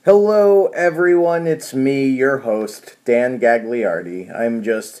Hello, everyone. It's me, your host, Dan Gagliardi. I'm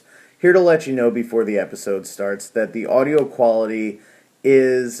just here to let you know before the episode starts that the audio quality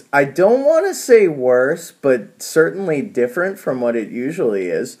is, I don't want to say worse, but certainly different from what it usually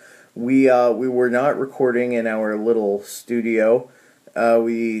is. We were not recording in our little studio.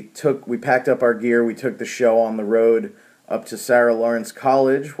 We packed up our gear. We took the show on the road up to Sarah Lawrence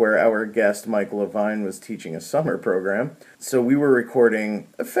College, where our guest Michael Levine was teaching a summer program. So we were recording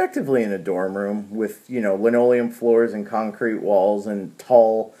effectively in a dorm room with, linoleum floors and concrete walls and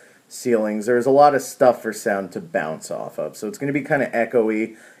tall ceilings. There's a lot of stuff for sound to bounce off of, so it's going to be kind of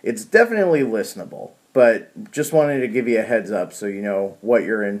echoey. It's definitely listenable, but just wanted to give you a heads up so you know what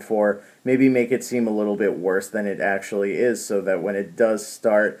you're in for. Maybe make it seem a little bit worse than it actually is, so that when it does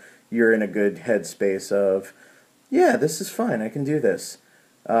start, you're in a good headspace of, yeah, this is fine, I can do this.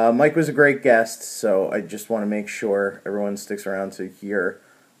 Mike was a great guest, so I just want to make sure everyone sticks around to hear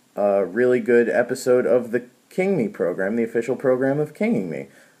a really good episode of the King Me program, the official program of Kinging Me.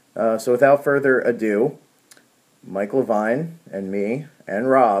 So without further ado, Mike Levine and me and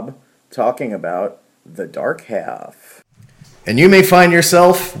Rob talking about The Dark Half. And you may find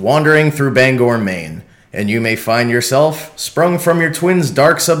yourself wandering through Bangor, Maine. And you may find yourself sprung from your twin's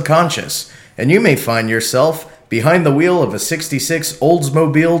dark subconscious. And you may find yourself behind the wheel of a 66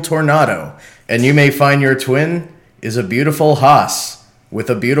 Oldsmobile Tornado. And you may find your twin is a beautiful Haas with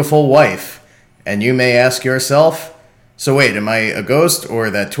a beautiful wife. And you may ask yourself, so wait, am I a ghost or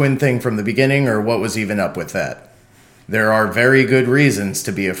that twin thing from the beginning, or what was even up with that? There are very good reasons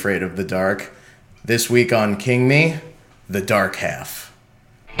to be afraid of the dark. This week on King Me, The Dark Half.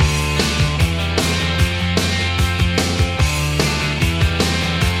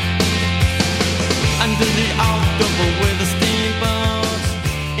 Under the October with the steamboats,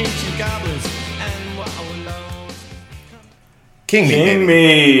 ancient goblins, and wallows. King Me, King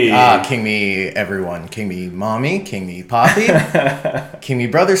baby. Me. King Me, everyone. King Me, mommy. King Me, Poppy. King Me,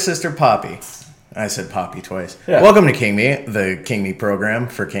 brother, sister, Poppy. I said Poppy twice. Yeah. Welcome to King Me, the King Me program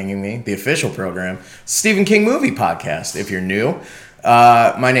for Kinging Me, the official program, Stephen King movie podcast. If you're new,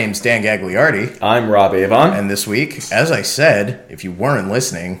 my name's Dan Gagliardi. I'm Rob Avon. And this week, as I said, if you weren't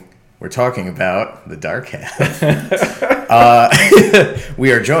listening, we're talking about The Dark Half.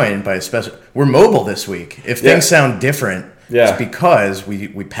 We are joined by a special... We're mobile this week. If things sound different, it's because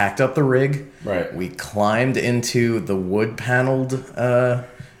we packed up the rig. Right. We climbed into the wood-paneled...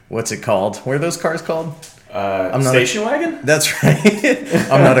 what's it called? What are those cars called? Station wagon? That's right.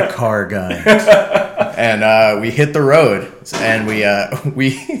 I'm not a car guy. And we hit the road. And we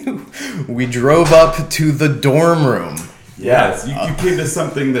drove up to the dorm room. Yes, you came to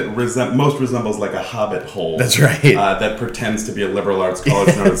something that most resembles like a hobbit hole. That's right. That pretends to be a liberal arts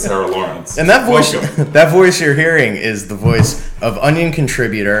college known as Sarah Lawrence. And that voice, Welcome. that voice you're hearing is the voice of Onion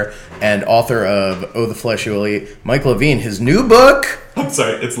contributor and author of Oh, the Flesh You Will Eat, Mike Levine. His new book. I'm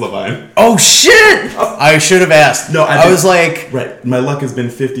sorry, it's Levine. Oh, shit! I should have asked. No, I was like... Right, my luck has been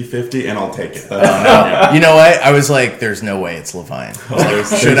 50-50 and I'll take it. You know what? I was like, there's no way it's Levine.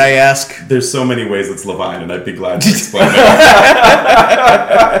 Should I ask? There's so many ways it's Levine, and I'd be glad to explain it.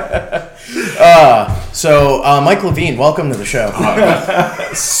 So, Mike Levine, welcome to the show.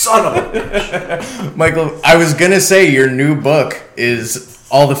 Son of a bitch. Michael, I was going to say your new book is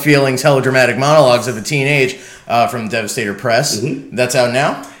All the Feelings, Melodramatic Monologues of a Teenage from Devastator Press. Mm-hmm. That's out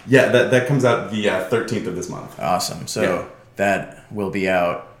now? Yeah, that comes out the 13th of this month. Awesome. So that will be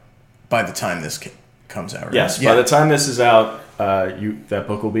out by the time this comes out, right? Yes, by the time this is out, that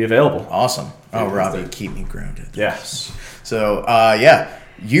book will be available. Awesome. Oh, Robbie, keep me grounded. Yes. So,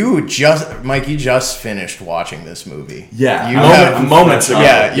 you just finished watching this movie. Yeah. Moments ago.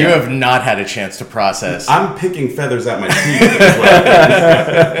 Yeah, you have not had a chance to process. I'm picking feathers at my teeth.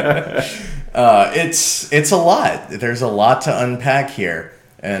 It's a lot. There's a lot to unpack here,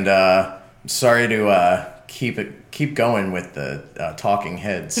 and sorry to keep going with the Talking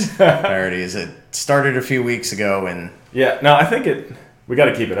Heads parodies. It started a few weeks ago, and I think we got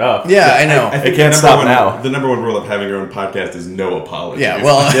to keep it up. Yeah, I know. I think it can't stop now. The number one rule of having your own podcast is no apology. Yeah,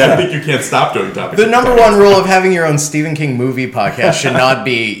 well, I think you can't stop doing topics. The number one rule of having your own Stephen King movie podcast should not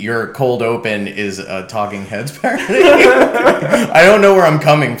be your cold open is a Talking Heads parody. I don't know where I'm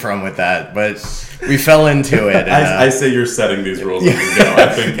coming from with that, but we fell into it. And, I say you're setting these rules as we go. I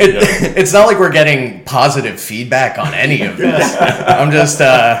think it's not like we're getting positive feedback on any of this. I'm just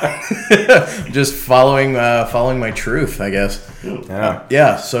following my truth, I guess.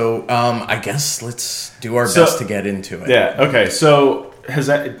 Yeah. So I guess let's do our best to get into it. Yeah. Okay. So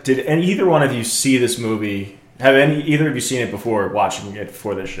did either one of you see this movie? Have either of you seen it before watching it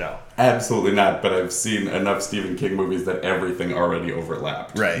for this show? Absolutely not, but I've seen enough Stephen King movies that everything already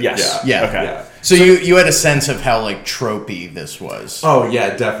overlapped. Right. Yes. Yeah. Okay. Yeah. So you had a sense of how like tropey this was. Oh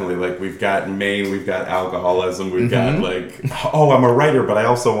yeah, definitely. Like we've got Maine, we've got alcoholism, we've got Mm-hmm. like, oh, I'm a writer, but I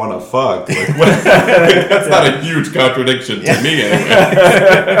also want to fuck. Like, what? That's not a huge contradiction to me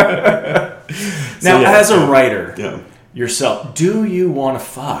anyway. Now, yeah, as a writer, Yeah. yourself, do you want to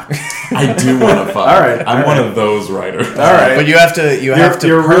fuck? I do want to fuck. All right, I'm all one right. of those writers. All right. But you have to you're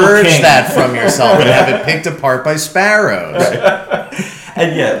a real purge king. that from yourself and have it picked apart by sparrows.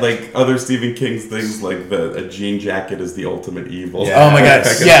 And yeah, like other Stephen King's things, like a jean jacket is the ultimate evil. Yeah. Oh my God.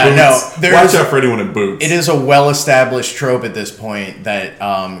 Like, Yeah, boots. no, there Watch is- out for anyone in boots. It is a well-established trope at this point that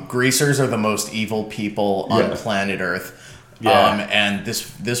greasers are the most evil people on Yeah. planet Earth. Yeah. And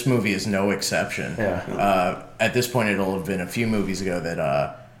this movie is no exception. Yeah. At this point, it'll have been a few movies ago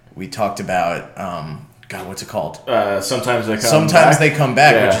that we talked about. God, what's it called? Sometimes they come Sometimes back. They Come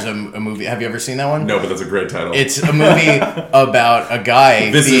Back, Yeah. which is a movie. Have you ever seen that one? No, but that's a great title. It's a movie about a guy.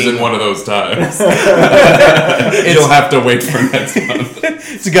 This being, isn't one of those times. You'll have to wait for next month.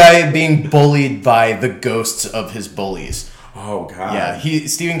 It's a guy being bullied by the ghosts of his bullies. Oh god. Yeah,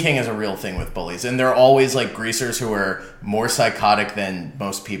 Stephen King has a real thing with bullies, and they're always like greasers who are more psychotic than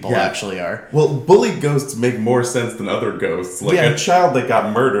most people Yeah. actually are. Well, bully ghosts make more sense than other ghosts. Like Yeah. a child that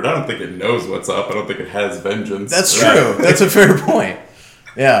got murdered, I don't think it knows what's up. I don't think it has vengeance. That's true. That's a fair point.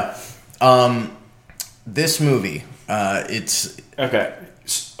 Yeah. This movie, it's Okay.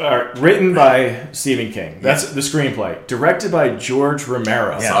 Written by Stephen King. That's the screenplay. Directed by George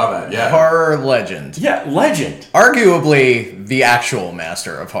Romero. Saw that, yeah. horror legend. Yeah, legend. Arguably the actual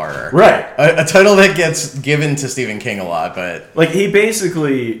master of horror. Right. A title that gets given to Stephen King a lot, but Like, he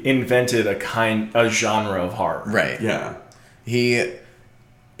basically invented a genre of horror. right. Yeah. He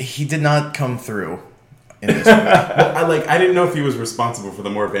did not come through in this movie. Well, I didn't know if he was responsible for the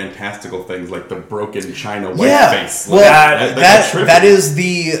more fantastical things like the broken china white Yeah, face. well, Like, that's trippy. that is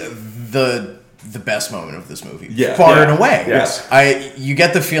the best moment of this movie, Yeah. far Yeah. and away. Yes. You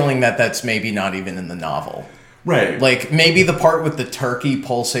get the feeling that that's maybe not even in the novel. right. Like maybe the part with the turkey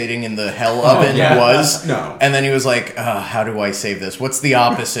pulsating in the hell oven yeah. was, No. and then he was like, "How do I save this? What's the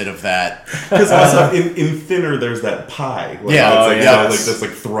opposite of that?" Because also in Thinner, there's that pie. Like, Yeah. it's Oh, like, yes. that's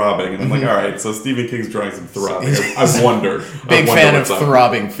like throbbing, and I'm like, all right. So Stephen King's drawing some throbbing. I wonder. Big I wonder fan of what's up.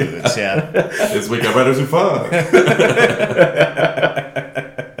 throbbing foods. Yeah. This week I writers who fuck.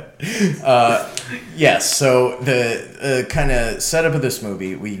 Yes. So the kind of setup of this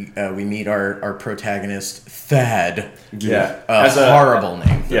movie, we meet our protagonist Thad. Yeah. A horrible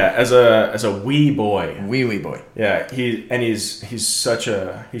name. Yeah, as a wee boy. Wee wee boy. Yeah, he's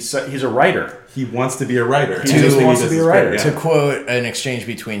a writer. He wants to be a writer. He just wants to be a writer. To quote an exchange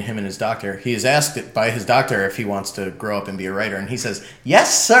between him and his doctor, he is asked by his doctor if he wants to grow up and be a writer, and he says,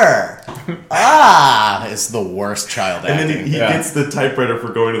 "Yes, sir." It's the worst child And acting. then he Yeah. gets the typewriter for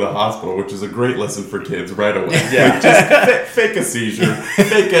going to the hospital, which is a great lesson for kids right away. Yeah. Just fake a seizure,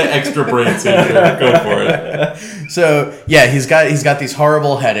 fake an extra brain seizure, go for it. So yeah, he's got these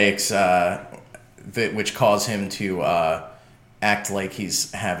horrible headaches, which cause him to act like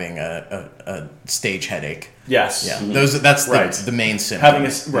he's having a stage headache. Yes. Yeah, that's Right. the main symptom. Having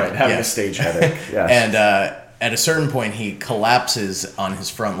Yeah. a stage headache. Yes. And at a certain point, he collapses on his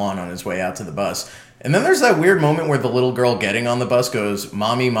front lawn on his way out to the bus. And then there's that weird moment where the little girl getting on the bus goes,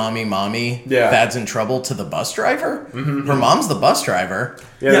 "Mommy, mommy, mommy, Yeah. Thad's in trouble," to the bus driver. Her mom's the bus driver.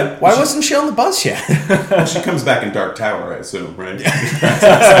 Yeah. Why wasn't she on the bus yet? Well, she comes back in Dark Tower, I assume, right?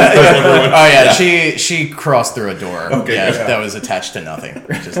 Oh yeah, she crossed through a door. Okay, yeah, good. that was attached to nothing,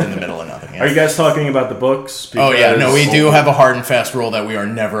 just in the middle of nothing. Yeah. Are you guys talking about the books? Oh yeah, no, we Because- do have a hard and fast rule that we are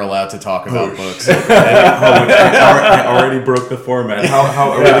never allowed to talk about books. I already broke the format.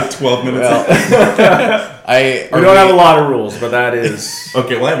 How are we like 12 minutes in? We don't have a lot of rules, but that is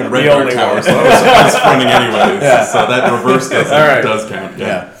Okay, well, I haven't read The Dark only Tower, one. so I was running anyways. So that reverse right. does count.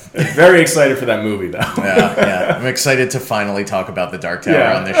 Yeah. very excited for that movie, though. Yeah. I'm excited to finally talk about the Dark Tower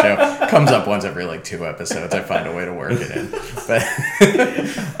Yeah. on this show. Comes up once every 2 episodes. I find a way to work it in.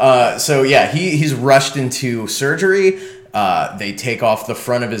 But so yeah, he's rushed into surgery. They take off the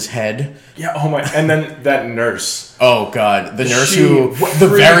front of his head. Yeah. Oh my! And then that nurse. Oh god, the nurse She the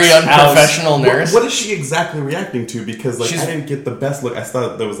very freaks out. unprofessional nurse. What is she exactly reacting to? Because She's- I didn't get the best look. I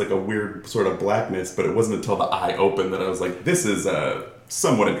thought there was like a weird sort of blackness, but it wasn't until the eye opened that I was like, "This is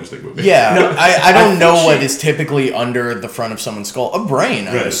somewhat interesting movie. Yeah, I don't think know what she- is typically under the front of someone's skull. A brain,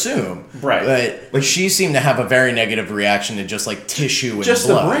 I Right. assume. Right. But Like- she seemed to have a very negative reaction to just like tissue and Just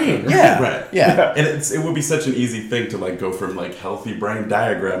the blood. brain, right? Yeah. Right. Yeah. And it would be such an easy thing to like go from like healthy brain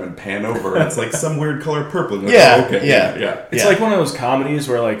diagram and pan over. And it's like some weird color purple. And you're Yeah, like, oh, okay, yeah. yeah. It's Yeah. like one of those comedies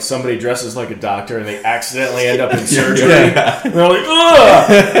where like somebody dresses like a doctor and they accidentally end up in surgery. yeah. And they're like,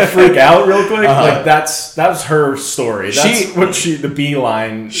 ugh! Freak out real quick. Like that was her story. That's She- what the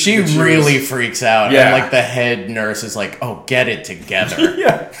beeline. She that really was- freaks out. Yeah. And like the head nurse is like, oh, get it together.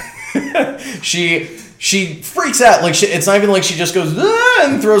 Yeah. She freaks out. Like it's not even like she just goes "Ah,"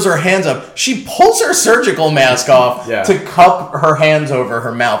 and throws her hands up. She pulls her surgical mask off Yeah. to cup her hands over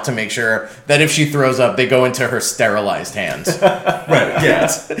her mouth to make sure that if she throws up, they go into her sterilized hands. Right, yeah.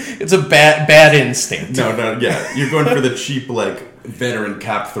 It's a bad instinct. No, yeah. You're going for the cheap, like, veteran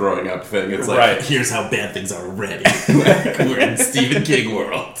cap throwing up thing. It's like, Right. here's how bad things are already. Like, we're in Stephen King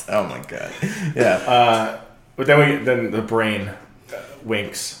world. Oh my god. Yeah. But then the brain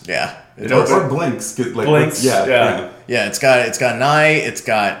winks. Yeah. It Or, opens- or blinks. 'Cause, like, Blinks, Yeah. yeah. Yeah, it's got an eye, it's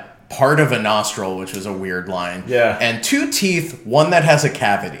got part of a nostril, which was a weird line. Yeah. And 2 teeth, one that has a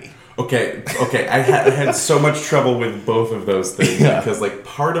cavity. Okay. I had so much trouble with both of those things Yeah. because, like,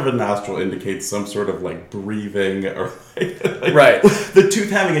 part of a nostril indicates some sort of, like, breathing or, like, Right. The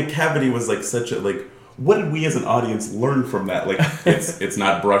tooth having a cavity was, like, such a, like, what did we as an audience learn from that? Like, it's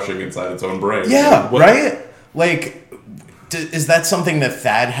not brushing inside its own brain. Yeah, Like, what- right? Like, is that something that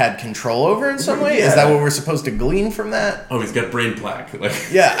Thad had control over in some way? Is that what we're supposed to glean from that? Oh, he's got brain plaque. Like,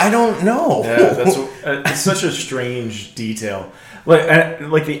 Yeah, I don't know. Yeah, that's it's such a strange detail.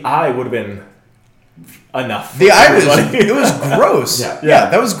 Like the eye would have been enough. The for eye was everybody. it was gross. Yeah.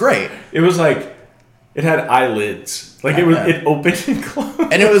 That was great. It was like it had eyelids. Like it opened and closed.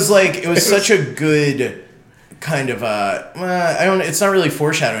 And it was like it was such a good kind of I don't. It's not really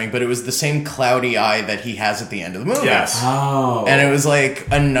foreshadowing, but it was the same cloudy eye that he has at the end of the movie. Yes. oh. And it was like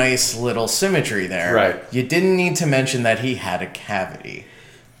a nice little symmetry there. Right. You didn't need to mention that he had a cavity.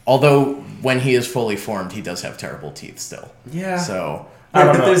 Although when he is fully formed, he does have terrible teeth still. Yeah. So I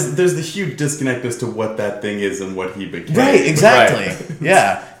don't but know. there's the huge disconnect as to what that thing is and what he became. right, exactly. Right.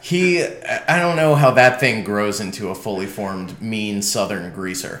 Yeah. I don't know how that thing grows into a fully formed mean southern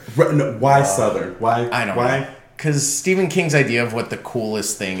greaser. Right, no, why Southern? Why? I don't why? know. Because Stephen King's idea of what the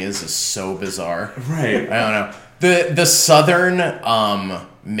coolest thing is so bizarre. Right. I don't know. The southern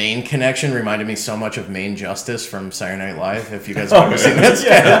Maine connection reminded me so much of Maine Justice from Saturday Night Live. If you guys have ever seen that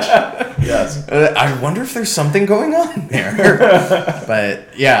sketch, Yes. I wonder if there's something going on there.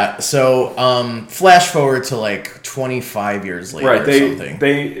 But yeah, so flash forward to like 25 years later Right. or They something.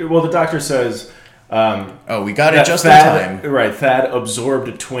 the doctor says Oh, we got it that just in Thad, time. right? Thad absorbed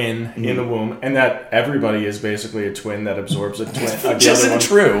a twin in the womb, and that everybody is basically a twin that absorbs a twin. Which the other isn't one.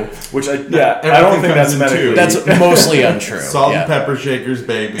 true. Which I don't think comes that's in medically. two. That's mostly untrue. Salt yeah. and pepper shakers,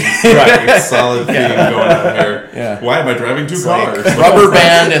 baby. Right. Solid theme going on here. Yeah. Why am I driving two cars? Like rubber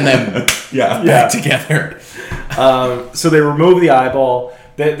band and then Yeah. Yeah. back together. So they remove the eyeball.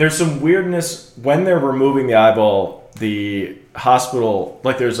 There's some weirdness when they're removing the eyeball. The hospital,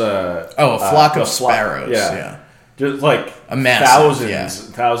 like there's a flock of flock- sparrows. Yeah. Just like A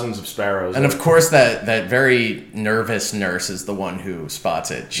massive, thousands of sparrows. And of course, that very nervous nurse is the one who spots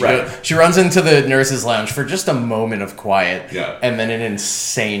it. Right. She runs into the nurse's lounge for just a moment of quiet, Yeah. and then an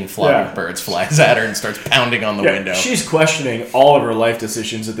insane flock Yeah. of birds flies at her and starts pounding on the Yeah, window. she's questioning all of her life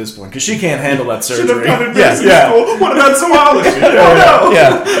decisions at this point because she can't handle that Should have surgery. gone to Yeah. nursing Yeah. school. What about zoology? Oh, no.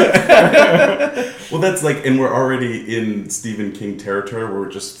 yeah, Well, that's like, and we're already in Stephen King territory where we're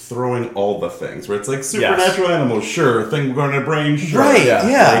just throwing all the things. Where it's like supernatural animals, sure. Thing going to brain, sure. right.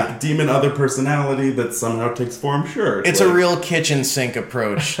 Yeah, Like demon other personality that somehow takes form, sure. it's like, a real kitchen sink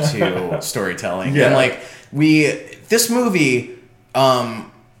approach to storytelling, Yeah. and like this movie.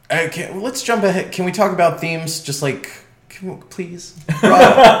 Let's jump ahead. Can we talk about themes? Just like, please,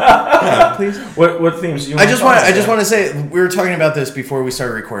 Rob, please. What themes? Do you I just want want to say we were talking about this before we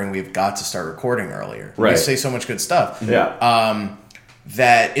started recording. We've got to start recording earlier. We Right. say so much good stuff. Yeah.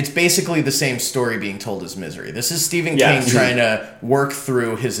 That it's basically the same story being told as Misery. This is Stephen Yes. King trying to work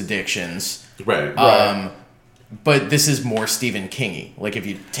through his addictions. Right. But this is more Stephen King-y. Like if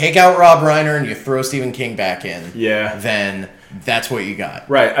you take out Rob Reiner and you throw Stephen King back in, Yeah. then that's what you got.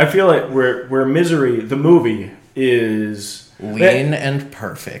 Right. I feel like where Misery, the movie, is Lean and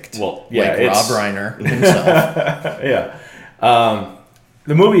perfect. Well, yeah, like it's- Rob Reiner himself. Yeah.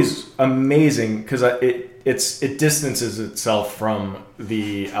 The movie's amazing because it distances itself from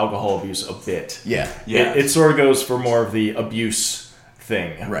the alcohol abuse a bit. Yeah. Yeah. It sort of goes for more of the abuse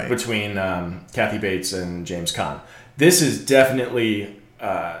thing Right. between Kathy Bates and James Caan. This is definitely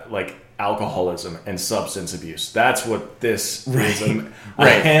like alcoholism and substance abuse. That's what this is. A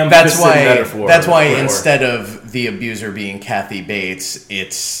Right. ham-fisted metaphor. That's why for- instead of the abuser being Kathy Bates,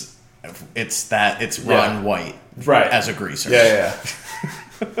 it's Ron White, Right. as a greaser. Yeah.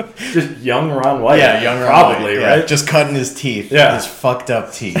 Just young Ron White. Yeah, young Ron probably, White, yeah. right? Just cutting his teeth. Yeah. His fucked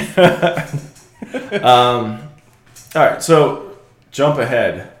up teeth. All right, so jump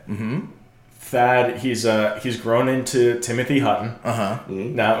ahead. Mm-hmm. Thad, he's grown into Timothy Hutton.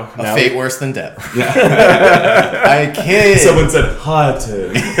 Now, A fate worse than death. I kid. Someone said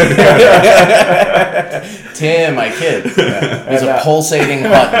Hutton. Tim, I kid. He's a pulsating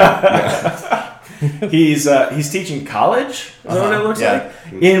Hutton. he's teaching college. Is that what it looks yeah.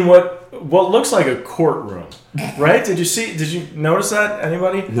 like? In what looks like a courtroom, right? Did you notice that?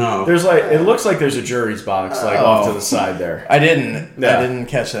 Anybody? No. There's it looks like the's a jury's box off to the side there. I didn't Yeah.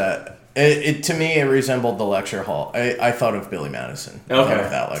 catch that. To me, it resembled the lecture hall. I thought of Billy Madison. I Okay. thought of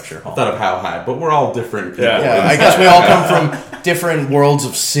that lecture hall. Thought of How High, but we're all different people. Yeah. Yeah, I guess we all come from different worlds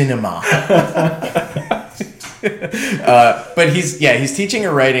of cinema. But he's teaching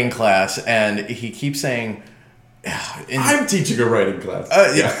a writing class, and he keeps saying, I'm teaching a writing class.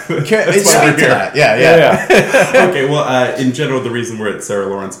 It's why we're speak to here. that. Yeah. Okay, well, in general, the reason we're at Sarah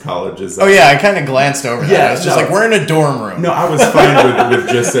Lawrence College is... Oh yeah, I kind of glanced over that. Yeah, I was just no. like, we're in a dorm room. No, I was fine with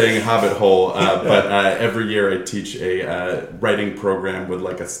just saying Hobbit Hole, but every year I teach a writing program with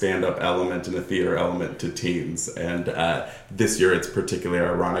like a stand-up element and a theater element to teens, and this year it's particularly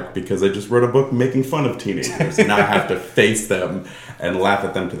ironic because I just wrote a book making fun of teenagers, and now I have to face them and laugh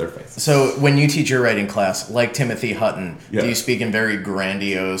at them to their faces. So when you teach your writing class, like Timothy Hutton, Yeah. do you speak in very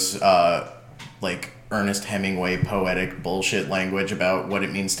grandiose, like Ernest Hemingway poetic bullshit language about what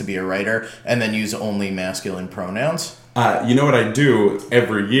it means to be a writer, and then use only masculine pronouns? You know what I do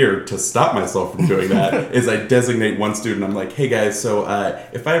every year to stop myself from doing that is I designate one student. I'm like, hey guys, so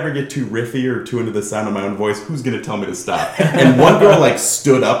if I ever get too riffy or too into the sound of my own voice, who's going to tell me to stop? And one girl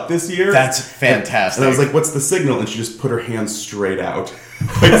stood up this year. That's fantastic. And I was like, what's the signal? And she just put her hands straight out.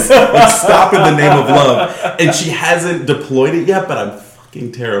 like stop in the name of love. And she hasn't deployed it yet, but I'm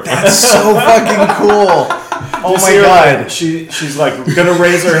fucking terrified. That's so fucking cool. Oh my god. She's like gonna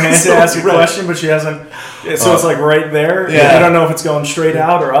raise her hand to ask a question, but she hasn't. So it's like right there. Yeah. I don't know if it's going straight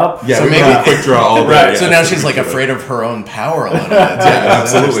out or up. Yeah, So we maybe- got a quick draw all day. Right, yeah, So now it's she's like ridiculous. afraid of her own power a little bit. Yeah,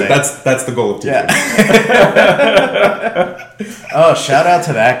 absolutely. That's the goal of teaching. Oh, shout out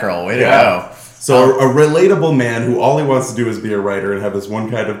to that girl. Way to go. So a relatable man who all he wants to do is be a writer and have this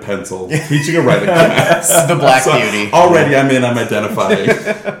one kind of pencil, teaching a writing class. The Black So Beauty. already I'm identifying.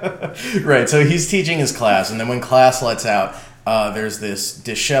 Right, so he's teaching his class, and then when class lets out, there's this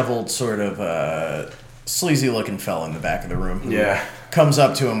disheveled sort of sleazy-looking fella in the back of the room who Yeah. comes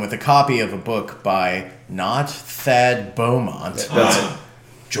up to him with a copy of a book by not Thad Beaumont, but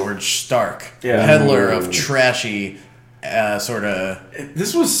George Stark, Yeah. peddler of trashy sort of...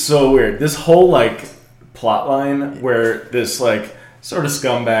 This was so weird. This whole plot line where this sort of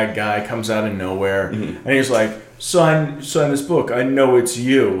scumbag guy comes out of nowhere and he's like, sign this book. I know it's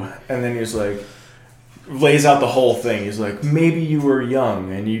you. And then he's like, lays out the whole thing. He's like, maybe you were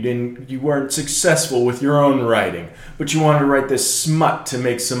young and you weren't successful with your own writing, but you wanted to write this smut to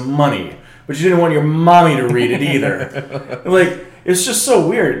make some money, but you didn't want your mommy to read it either. It's just so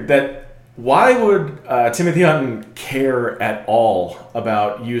weird that why would Timothy Hutton care at all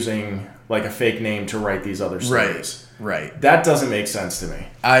about using a fake name to write these other stories? Right. That doesn't make sense to me.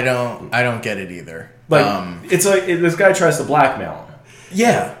 I don't get it either. It's this guy tries to blackmail him.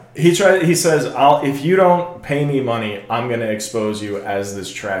 Yeah. He says, if you don't pay me money, I'm going to expose you as this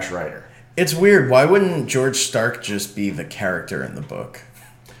trash writer. It's weird. Why wouldn't George Stark just be the character in the book?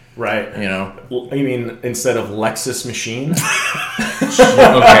 Right. You know? You mean instead of Lexus Machine?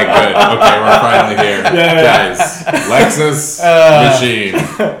 Okay, good. Okay, we're finally here. Guys, Lexus Machine.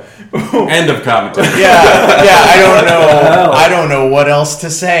 End of commentary. I don't know what else to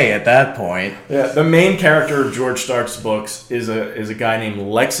say at that point. Yeah, the main character of George Stark's books is a guy named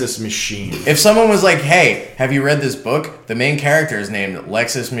Lexus Machine. If someone was like, hey, have you read this book? The main character is named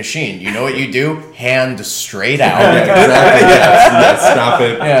Lexus Machine. You know what you do? Hand straight out. Yeah, exactly. Yes, stop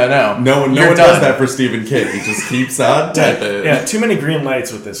it. Yeah, no. No one You're does done. that for Stephen King. He just keeps on typing. Yeah, too many green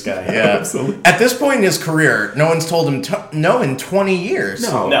lights with this guy. Yeah. At this point in his career, no one's told him no in 20 years.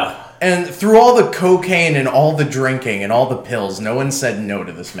 No. And through all the cocaine and all the drinking and all the pills, no one said no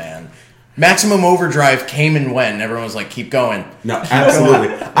to this man. Maximum Overdrive came and went, and everyone was like, keep going. No, absolutely.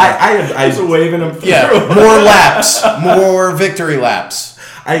 I He's waving him through. Yeah, more laps. More victory laps.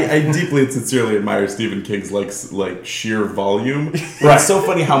 I deeply and sincerely admire Stephen King's like sheer volume. Right. It's so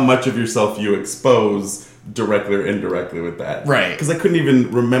funny how much of yourself you expose directly or indirectly with that. Right. Because I couldn't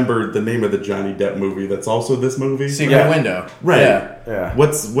even remember the name of the Johnny Depp movie that's also this movie. Secret Window. Right. Yeah.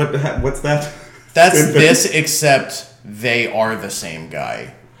 What's that? That's this, except they are the same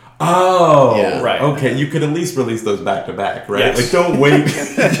guy. Oh, Yeah. Right. Okay, you could at least release those back to back, right? Yes. Like, don't wait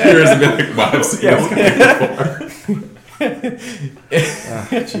years and be like, "Wow, I've seen this guy before."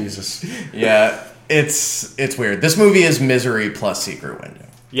 Jesus. Yeah, it's weird. This movie is Misery plus Secret Window.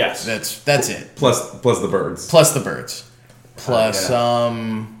 Yes. That's it. Plus the birds. Plus the birds. Plus You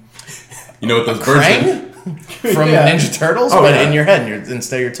know what those birds? Krang from Yeah. Ninja Turtles, Oh, but yeah. in your head,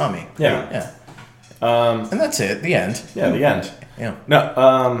 instead of your tummy. Yeah. Yeah. And that's it. The end. Yeah, the end. Yeah.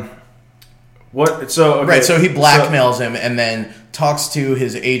 No, what? So okay, Right. So he blackmails him and then talks to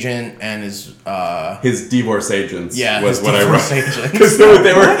his agent and his His divorce agents. Yeah, was his what I divorce wrote. agents. Because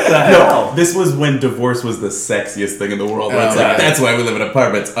they were. hell? No, this was when divorce was the sexiest thing in the world. Where it's Oh, like right. that's why we live in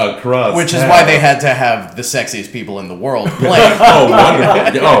apartments across. which is town. why they had to have the sexiest people in the world playing. Oh,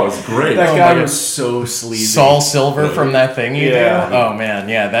 wonderful! Oh, it was great. that Oh, guy my was so sleazy. Saul Silver from that thing you Yeah. do. Oh man,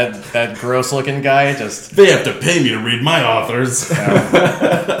 yeah, that gross looking guy just They have to pay me to read my authors.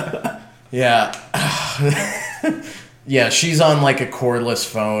 yeah. Yeah, she's on like a cordless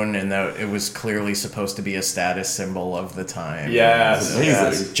phone, and it was clearly supposed to be a status symbol of the time. Yes. Amazing.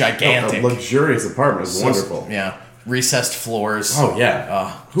 yes. Gigantic. A luxurious apartment. It was wonderful. Yeah, recessed floors. Oh yeah.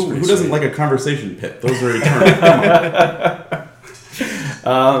 Oh, Who pretty doesn't sweet. like a conversation pit? Those are eternal. Come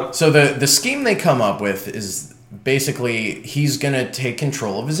on. So the scheme they come up with is basically he's gonna take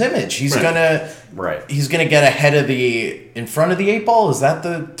control of his image. He's Right. he's gonna get ahead of in front of the 8 ball. Is that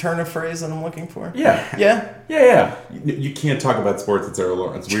the turn of phrase that I'm looking for? Yeah. Yeah. Yeah. You can't talk about sports at Sarah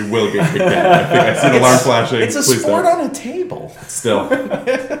Lawrence. We will get kicked out. I think I've seen alarm flashing. It's a Please sport don't. on a table. Still.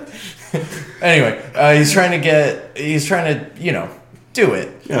 Anyway, he's trying to do it.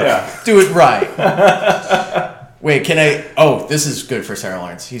 Yeah. Do it right. Wait, can I? Oh, this is good for Sarah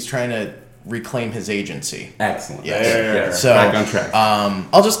Lawrence. He's trying to reclaim his agency. Excellent. Yes. Yeah. So Back on track.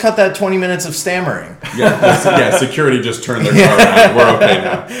 I'll just cut that 20 minutes of stammering. Yeah, security just turned their car around. We're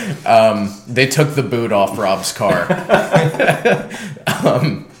okay now. They took the boot off Rob's car.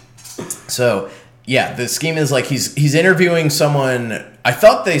 So yeah, the scheme is like he's interviewing someone. I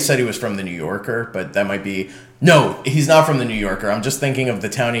thought they said he was from the New Yorker, but that might be no. He's not from the New Yorker. I'm just thinking of the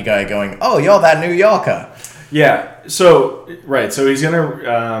townie guy going, "Oh, y'all that New Yorker." Yeah. So right. So he's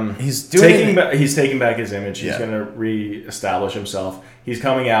gonna He's doing he's taking back his image. He's Yeah. gonna reestablish himself. He's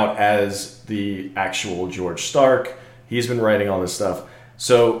coming out as the actual George Stark. He's been writing all this stuff.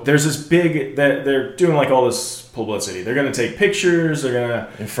 So there's this big they're doing like all this publicity. They're gonna take pictures. They're gonna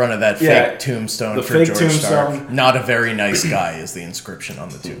in front of that Yeah, fake tombstone the for fake George tombstone. Stark. Not a very nice guy is the inscription on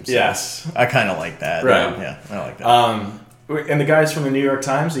the tombstone. yes. I kind of like that. Right. Yeah, I like that. And the guys from the New York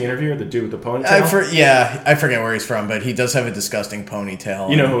Times, the interviewer, the dude with the ponytail. I forget where he's from, but he does have a disgusting ponytail.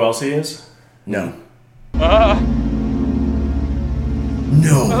 You know who else he is? No.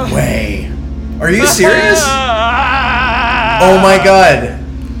 No way. Are you serious? Oh my god.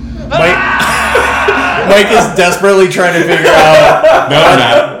 Mike is desperately trying to figure out No, I'm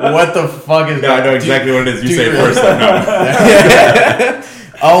not. what the fuck is No, I know exactly what it is. You say it really? first. No.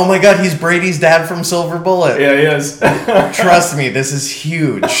 Oh my god, he's Brady's dad from Silver Bullet. Yeah, he is. Trust me, this is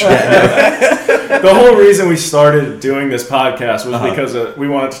huge. The whole reason we started doing this podcast was because we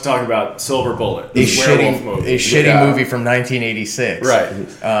wanted to talk about Silver Bullet, A this werewolf shitty, movie. a shitty Yeah. movie from 1986. Right.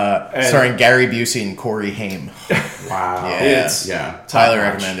 And- Starring Gary Busey and Corey Haim. Wow. Yeah. It's- Yeah. Highly Top-notch.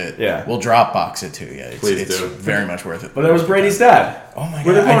 recommend it. Yeah. We'll Dropbox it to you. Please it's do. very much worth it. But that was Brady's dad. Oh my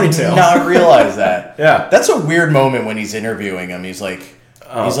With god, a I did ponytail. not realize that. Yeah. That's a weird moment when he's interviewing him. He's like,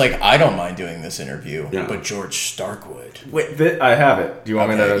 I don't mind doing this interview, Yeah. but George Stark would. Wait, I have it. Do you want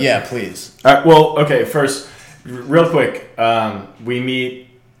me to? Yeah, please. All right, well, okay. First, real quick, we meet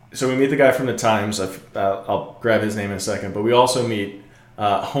the guy from the Times. I'll grab his name in a second. But we also meet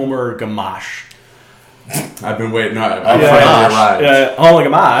Homer Gamache. I've been waiting. No, Oh, I'm yeah. finally arrived. Yeah, Homer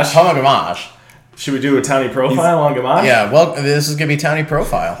Gamache. Oh my gosh. Should we do a tiny profile on Gamache? Yeah, well, this is going to be Townie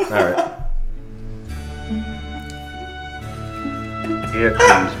Profile. All right. Here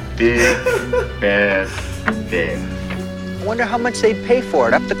comes Big Bad Bear. I wonder how much they pay for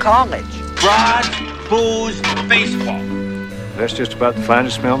it up to college. Broad, booze, baseball. That's just about the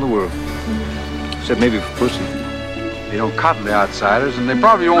finest smell in the world. Except maybe for pussy. They don't cotton the outsiders, and they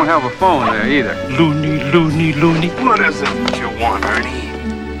probably won't have a phone there either. Loony, loony, loony. What is it you want, Ernie?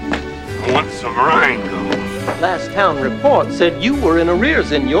 I want some Rango. Last town report said you were in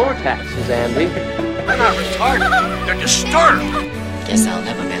arrears in your taxes, Andy. They're not retarded. They're disturbed. Guess I'll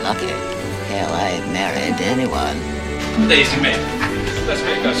never be lucky. Hell, I ain't married anyone. Lazy man. Let's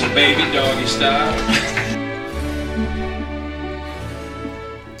make us a baby doggy style.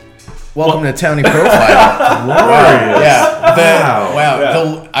 Welcome to Townie Profile. Glorious. Yeah. Wow.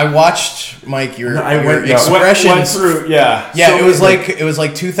 Yeah. I watched, Mike, your Went expressions. through, yeah. Yeah, So it was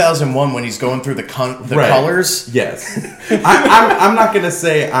like 2001 when he's going through the Right. colors. Yes. I'm not going to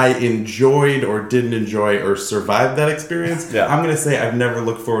say I enjoyed or didn't enjoy or survived that experience. Yeah. I'm going to say I've never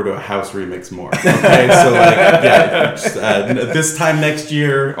looked forward to a house remix more. Okay, so like, yeah, just, this time next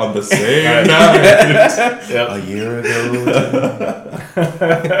year on the same night. A year ago.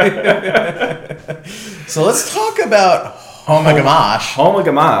 So let's talk about Homa Gamache. Homa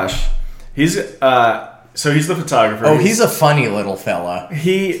Gamache. He's he's the photographer. Oh, he's a funny little fella.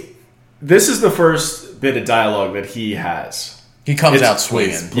 This is the first bit of dialogue that he has. He comes It's- out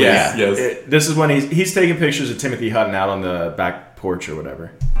swinging. Please, Yeah. yes. This is when he's taking pictures of Timothy Hutton out on the back porch or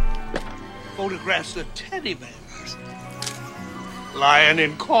whatever. Photographs of teddy bears lying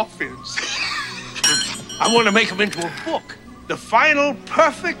in coffins. I want to make them into a book. The final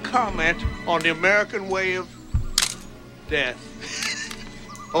perfect comment on the American way of death.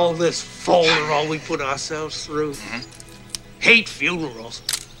 All this folderol we put ourselves through. Hate funerals.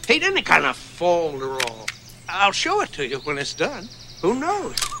 Hate any kind of folderol. I'll show it to you when it's done. Who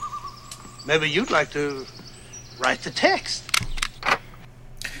knows? Maybe you'd like to write the text.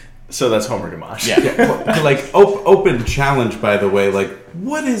 So that's Homer Gamache. Yeah. Like open challenge, by the way. Like,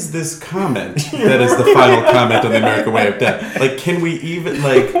 what is this comment that is the final comment on the American way of death? Like, can we even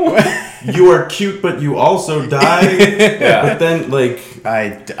like? You are cute, but you also die. Yeah. But then, like,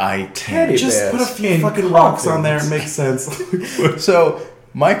 I can't. just put a few fucking rocks on there. It makes sense. So,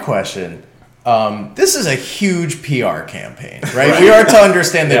 my question. This is a huge PR campain, right? We are to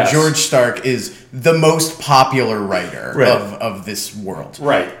understand that Yes. George Stark is the most popular writer Right. of this world.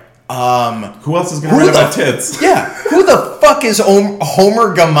 Right. Who else is going to write about tits? Yeah, who the fuck is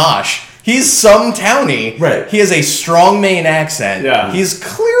Homer Gamache? He's some townie. Right. He has a strong Maine accent. Yeah. He's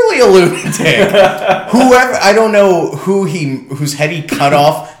clearly a lunatic. Whoever, I don't know whose head he cut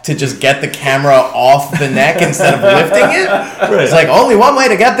off to just get the camera off the neck instead of lifting it. Right. It's like, only one way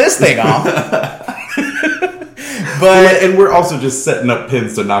to get this thing off. But And we're also just setting up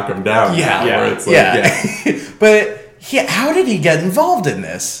pins to knock him down. Yeah. now, where it's like, But how did he get involved in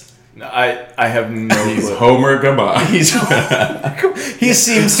this? I have no He's clue. Homer Gamache. He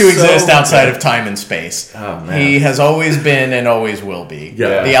seems to exist outside of time and space. Oh, man. He has always been and always will be.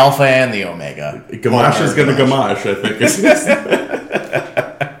 Yeah. The Alpha and the Omega. Gamache is going to Gamache, I think.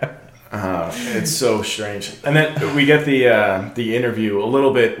 It's so strange. And then we get the interview a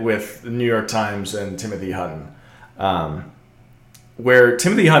little bit with the New York Times and Timothy Hutton, where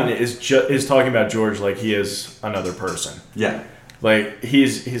Timothy Hutton is talking about George like he is another person. Yeah. Like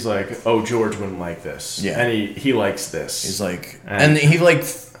he's like, oh, George wouldn't like this. Yeah. And he likes this. He's like, and he like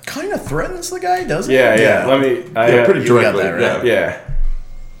kind of threatens the guy, doesn't he? Yeah. Let me. Pretty directly. that right. Yeah.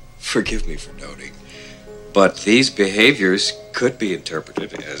 Forgive me for noting, but these behaviors could be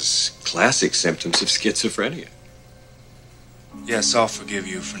interpreted as classic symptoms of schizophrenia. Yes, I'll forgive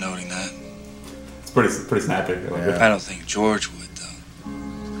you for noting that. It's pretty snappy. I like it. I don't think George would, though.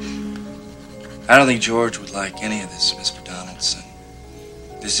 I don't think George would like any of this, Mr. Donaldson.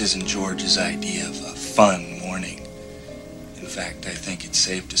 This isn't George's idea of a fun morning. In fact, I think it's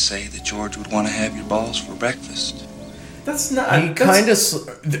safe to say that George would want to have your balls for breakfast. That's not. He kind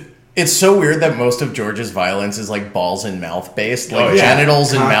of. It's so weird that most of George's violence is like balls and mouth based, like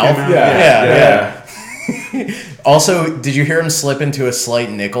genitals and mouth. Yeah. Also, did you hear him slip into a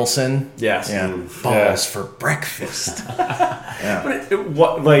slight Nicholson? Yes. Yeah. Balls for breakfast.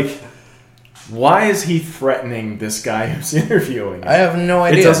 What why is he threatening this guy who's interviewing him? I have no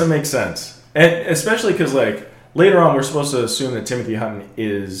idea. It doesn't make sense, and especially because later on we're supposed to assume that Timothy Hutton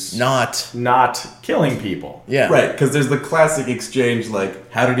is not killing people. Yeah. Right, because there's the classic exchange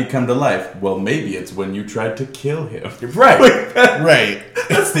like, how did he come to life? Well, maybe it's when you tried to kill him. Right. Right.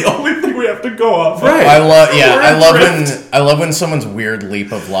 That's the only thing we have to go off. Right. I love when someone's weird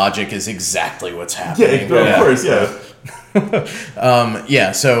leap of logic is exactly what's happening. Yeah, of course,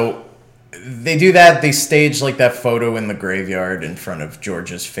 yeah. So they do that. They stage like that photo in the graveyard in front of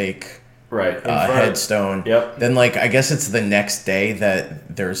George's fake headstone. Yep. Then I guess it's the next day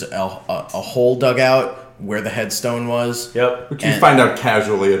that there's a hole dug out where the headstone was. Yep. Which you find out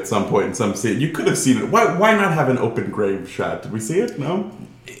casually at some point in some scene. You could have seen it. Why not have an open grave shot? Did we see it? No?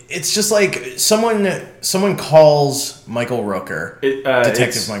 It's just like someone calls Michael Rooker,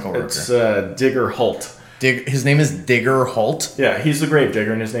 Detective Michael Rooker. It's Digger Holt. His name is Digger Holt. Yeah, he's the grave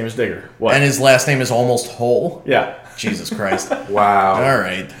digger, and his name is Digger. What? And his last name is almost Hole. Yeah. Jesus Christ. Wow. All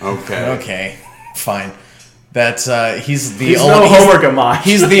right. Okay. Fine. That's he's no Homer Gamache.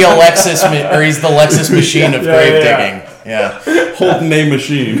 He's the Alexis or he's the Lexus machine of grave digging. Yeah. Holden A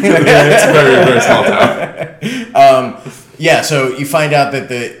machine. It's a very, very small town. Yeah, so you find out that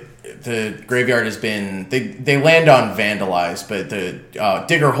the graveyard has been... They land on vandalized, but the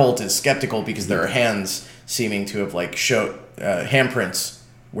Digger Holt is skeptical because there are hands seeming to have, like, handprints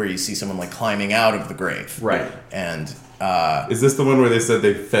where you see someone, like, climbing out of the grave. Right. And... is this the one where they said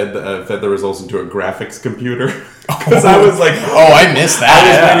they fed the results into a graphics computer? Because I was like, oh, I missed that. I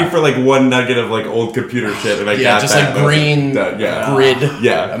was waiting for like one nugget of like old computer shit, and I got just that. like green grid,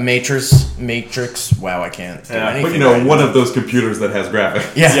 yeah, a matrix. Wow, I can't do anything. But you know, one of those computers that has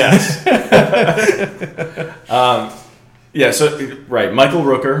graphics. Yeah. Yes. So right, Michael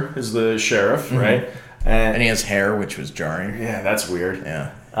Rooker is the sheriff, right? And he has hair, which was jarring. Yeah, that's weird.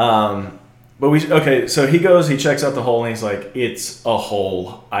 Yeah. But so he goes, he checks out the hole, and he's like, it's a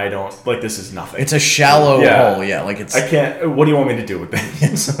hole. I don't, like, this is nothing. It's a shallow hole, yeah. Like it's... I can't, what do you want me to do with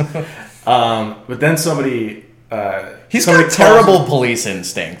this? But then somebody... He's got terrible police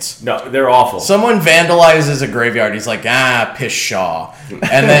instincts. No, they're awful. Someone vandalizes a graveyard. He's like, pshaw.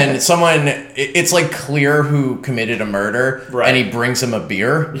 And then it's like clear who committed a murder, right. And he brings him a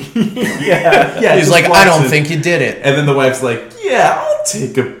beer. Yeah. He's like, I don't think you did it. And then the wife's like, yeah, I'll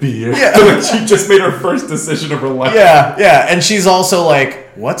take a beer. Yeah. Like she just made her first decision of her life. Yeah. And she's also like,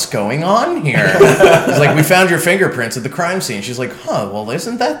 what's going on here? He's like, we found your fingerprints at the crime scene. She's like, well,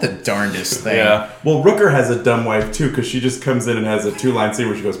 isn't that the darndest thing? Yeah. Well, Rooker has a dumb wife, too, because she just comes in and has a 2-line scene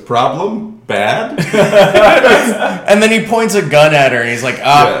where she goes, problem? Bad? And then he points a gun at her, and he's like,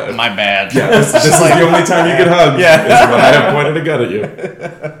 my bad. Yeah, this is like, the only time you can hug. Yeah. Is when I have pointed a gun at you.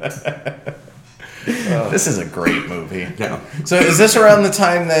 This is a great movie. Yeah. So is this around the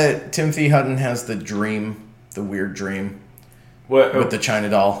time that Timothy Hutton has the weird dream? What, with the China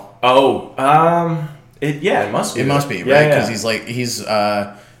doll? It must be. It must be, right? Because he's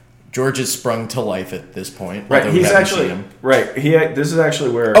George is sprung to life at this point. Right, he's actually right. This is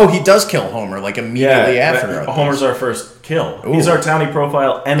actually where he does kill Homer like immediately after. Homer's our first kill. Ooh. He's our townie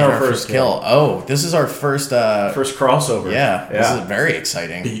profile and our first kill. Oh, this is our first crossover. Yeah, this is very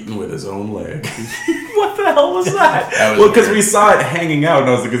exciting. Beaten with his own leg. What the hell was that? Well, because we saw it hanging out, and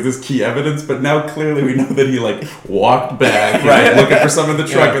I was like, "Is this key evidence?" But now clearly we know that he like walked back, right, looking for some in the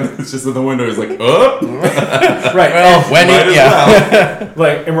truck, and it's just in the window. He's like, "Oh, right." Well,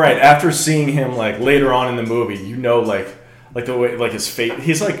 when right after seeing him like later on in the movie, you know, like the way like his face,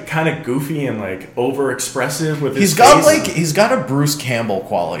 he's like kind of goofy and like over expressive with his face. He's got a Bruce Campbell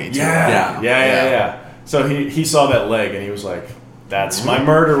quality to him. Yeah. So he saw that leg and he was like, that's my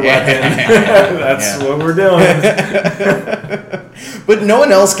murder weapon. That's what we're doing. But no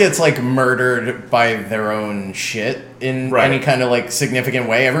one else gets like murdered by their own shit in any kind of like significant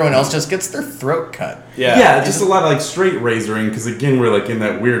way. Everyone else just gets their throat cut. Yeah, just a lot of like straight razoring because again we're like in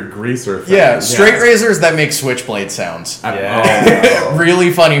that weird greaser thing. Yeah, straight razors that make switchblade sounds.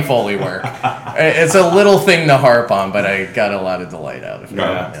 Really funny Foley work. It's a little thing to harp on, but I got a lot of delight out of it.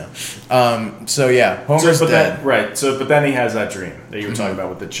 Homer's dead. But then he has that dream that you were talking about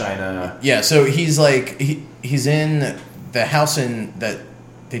with the China. Yeah, so he's like he's in the house that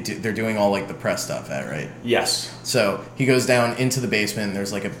they're doing all like the press stuff at, right? Yes. So he goes down into the basement. And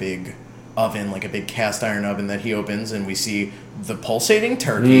there's like a big oven, like a big cast iron oven that he opens, and we see the pulsating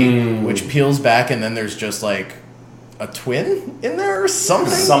turkey, which peels back, and then there's just like a twin in there or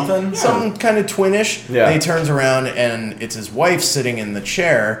something. Some kind of twinish. Yeah. And he turns around and it's his wife sitting in the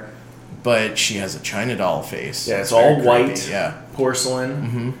chair, but she has a China doll face. Yeah, it's all white. Creepy. Yeah. Porcelain.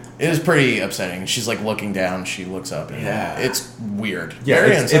 Mm-hmm. It is pretty upsetting. She's like looking down. She looks up. And it's weird. Yeah,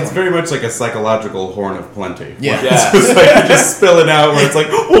 it's very much like a psychological Horn of Plenty. Yeah. It's just like you just spill it out where it's like,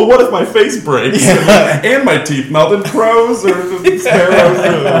 well, what if my face breaks? And my teeth melt and crows or sparrows?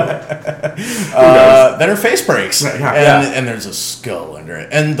 Then her face breaks. And there's a skull under it.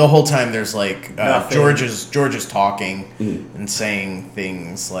 And the whole time there's like George is talking and saying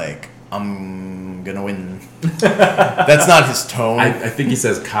things like, I'm gonna win. That's not his tone. I think he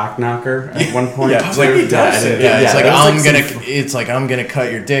says cock knocker at one point. It's like I'm gonna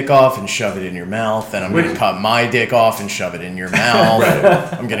cut your dick off and shove it in your mouth, and I'm gonna cut my dick off and shove it in your mouth.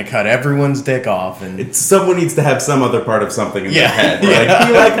 I'm gonna cut everyone's dick off, and someone needs to have some other part of something in their head. Like,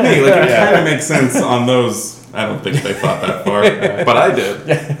 be like me. Like it kind of makes sense on those. I don't think they thought that far, but I did.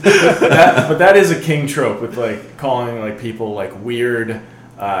 But that is a king trope with like calling like people like weird.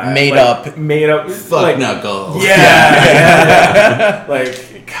 Made up fuck like, knuckles. Yeah. Like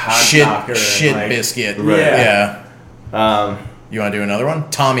shit like, biscuit. Right. Yeah. You want to do another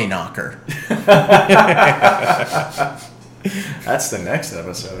one? Tommy knocker. That's the next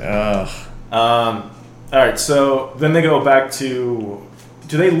episode. All right, so then they go back to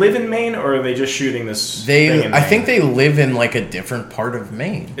Do they live in Maine, or are they just shooting this thing in I Maine? think they live in like a different part of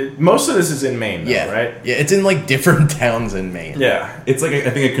Maine. Most of this is in Maine, though, right? Yeah, it's in like different towns in Maine. Yeah. It's like, I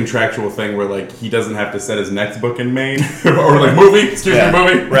think, a contractual thing where, like, he doesn't have to set his next book in Maine. Or, like, movie. Excuse me,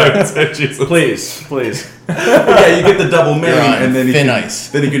 movie. Right. Jesus. Please. Yeah, you get the double Maine, and then thin can, ice.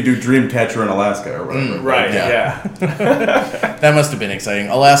 Then you can do Dreamcatcher in Alaska or whatever. Right, Yeah. That must have been exciting.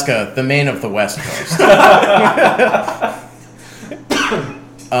 Alaska, the Maine of the West Coast.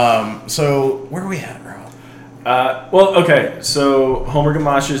 So where are we at, Rob? Well, okay, so Homer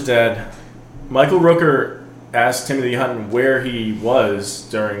Gamache is dead. Michael Rooker asked Timothy Hutton where he was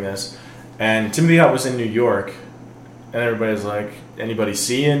during this, and Timothy Hutton was in New York, and everybody's like, anybody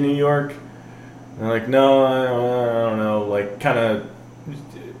see you in New York? And they're like, no, I don't know, like, kind of,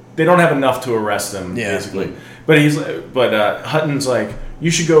 they don't have enough to arrest him, basically. But Hutton's like, you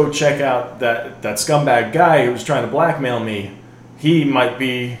should go check out that scumbag guy who was trying to blackmail me. He might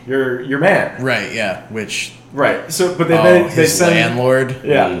be your man. Right, yeah, which... Right, so, but they his send... landlord?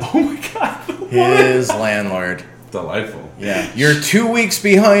 Yeah. Oh my god. His landlord. Delightful. Yeah. You're 2 weeks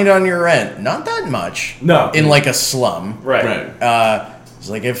behind on your rent. Not that much. No. In like a slum. Right. It's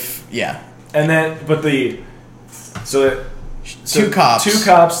like if... Yeah. And then, but Two cops,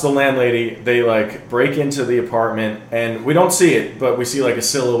 the landlady, they like break into the apartment, and we don't see it, but we see like a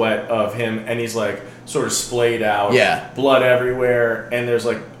silhouette of him, and he's like sort of splayed out, blood everywhere, and there's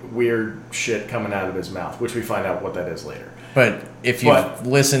like weird shit coming out of his mouth, which we find out what that is later. But if you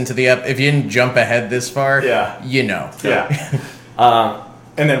listen to if you didn't jump ahead this far, you know. Yeah.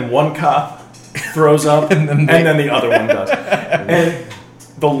 And then one cop throws up, and then the other one does. And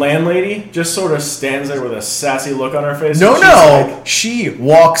the landlady just sort of stands there with a sassy look on her face. No, she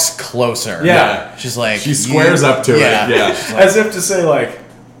walks closer. Yeah. She's like... She squares up to it. Yeah. Like, as if to say, like,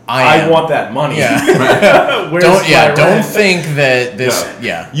 I want that money. Yeah. Where's don't my rent? think that this...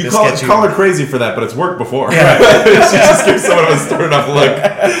 Yeah. You this call her crazy for that, but it's worked before. Yeah. She just gives someone a stern enough look.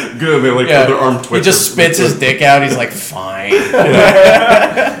 Good. They like their arm twitches. He just spits his dick out. He's like, fine.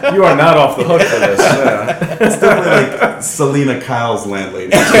 You are not off the hook for this. It's definitely like Selena Kyle's landlady.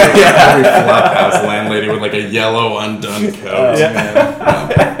 Very flophouse landlady with like a yellow undone coat.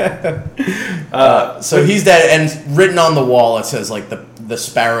 So he's dead, and written on the wall it says like the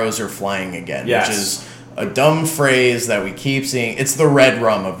sparrows are flying again, Yes. which is a dumb phrase that we keep seeing. It's the red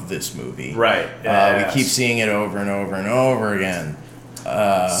rum of this movie. Right. We keep seeing it over and over and over again.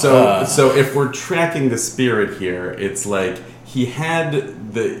 So if we're tracking the spirit here, it's like he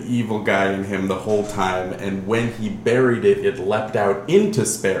had the evil guy in him the whole time, and when he buried it, it leapt out into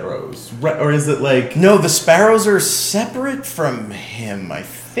sparrows. Right? Or is it like... No, the sparrows are separate from him, I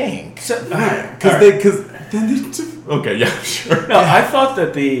think. Okay, yeah, sure. No, I thought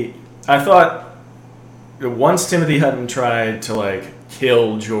that once Timothy Hutton tried to like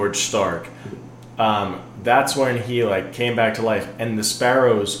kill George Stark, that's when he like came back to life, and the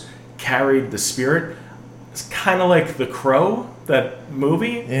sparrows carried the spirit. It's kind of like The Crow, that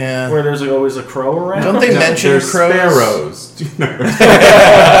movie, where there's like always a crow around. Don't they mention crows? Sparrows. Do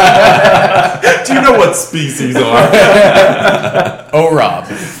you know what species are? Oh, Rob,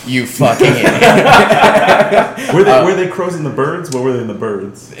 you fucking idiot. Were they crows in the birds? What were they in the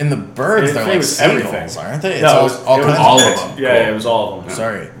birds? In the birds, they're like seagulls, aren't they? It's No, all kinds all of of them. Yeah, it was all of them.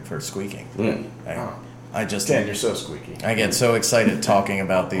 Sorry for squeaking. I just... Dan, you're so squeaky. I get so excited talking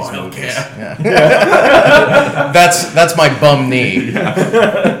about these I don't movies. care. Yeah. that's my bum knee.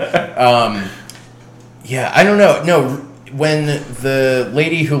 I don't know. No, when the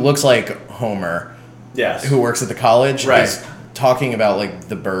lady who looks like Homer, who works at the college, is talking about like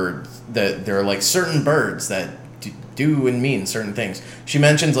the birds, that there are like certain birds that do and mean certain things. She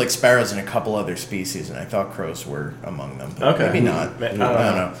mentions like sparrows and a couple other species, and I thought crows were among them. But Okay. maybe not. I I don't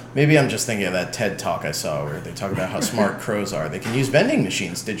know. Maybe I'm just thinking of that TED Talk I saw where they talk about how smart crows are. They can use vending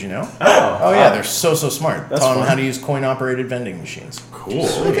machines. Did you know? Oh yeah, they're so smart. That's Taught them fun. how to use coin-operated vending machines. Cool.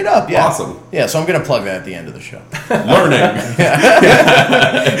 Just look it up. Yeah. Awesome. Yeah. So I'm gonna plug that at the end of the show. Learning.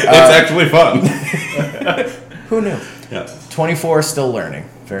 It's actually fun. Who knew? Yeah. 24 still learning.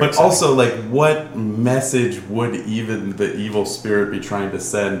 Very But exciting. also, like, what message would even the evil spirit be trying to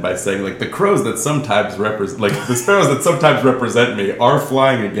send by saying, like, the crows that sometimes represent, like, the sparrows that sometimes represent me are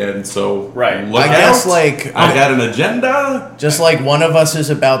flying again, so look I out. guess like I got an agenda. Just like one of us is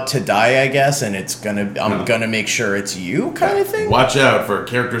about to die, I guess, and it's I'm gonna make sure it's you, kind of thing. Watch out for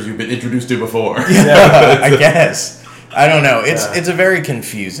characters you've been introduced to before. I guess. I don't know. It's a very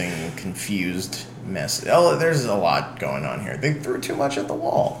confused mess. Oh, there's a lot going on here. They threw too much at the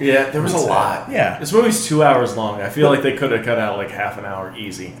wall. Yeah, there was a lot. Yeah. This movie's 2 hours long. I feel like they could have cut out like half an hour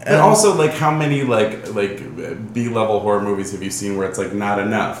easy. And also, like, how many like B-level horror movies have you seen where it's like not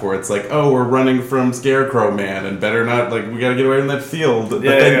enough? Where it's like, oh, we're running from Scarecrow Man, and better not, like, we gotta get away from that field. But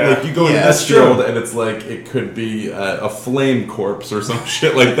then like you go into this field, and it's like it could be a flame corpse or some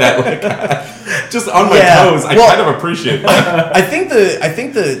shit like that. Like, just on my toes. I kind of appreciate that. I think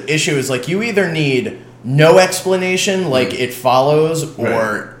the issue is like you either need no explanation, like it follows,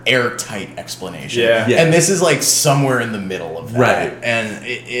 or airtight explanation. Yeah. And this is like somewhere in the middle of that. Right. And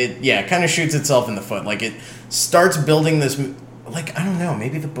it kind of shoots itself in the foot. Like it starts building this. Like, I don't know,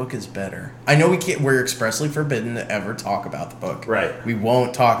 maybe the book is better. I know we're expressly forbidden to ever talk about the book. Right. We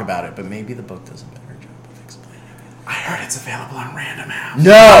won't talk about it, but maybe the book does a better job of explaining it. I heard it's available on Random House.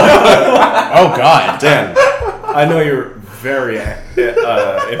 No! Oh, God. Dan, I know you're very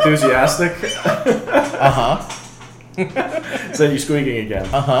enthusiastic. Uh-huh. So you're squeaking again.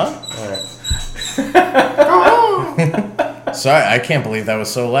 Uh-huh. All right. Sorry, I can't believe that was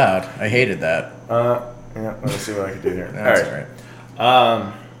so loud. I hated that. Yeah, let's see what I can do here. That's all right.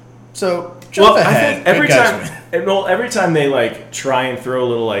 So, jump ahead. I think every time they like try and throw a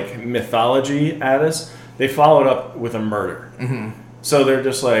little like mythology at us, they follow it up with a murder. Mm-hmm. So they're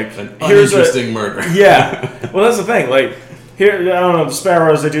just like, here's uninteresting murder. Yeah. Well, that's the thing. Like, here, I don't know, the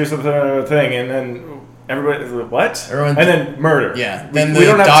sparrows, they do something thing, and then everybody, what? And then murder. Yeah. Then we the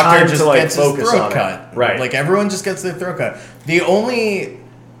don't have doctor time just to, like, gets his focus throat on cut. it. Right. Like, everyone just gets their throat cut. The only,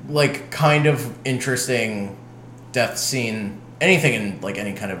 like, kind of interesting death scene, anything in, like,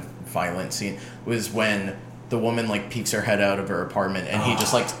 any kind of violent scene, was when the woman, like, peeks her head out of her apartment and he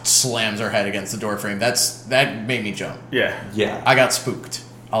just, like, slams her head against the door frame. That made me jump. Yeah. Yeah. I got spooked.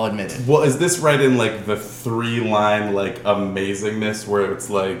 I'll admit it. Well, is this right in, like, the 3-line, like, amazingness where it's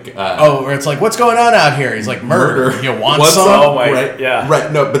like... where it's like, what's going on out here? He's like, murder. You want What's some? up? Oh, my, right? yeah. Right,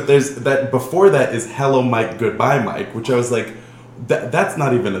 no, but there's that... Before that is Hello, Mike, Goodbye, Mike, which I was like... That's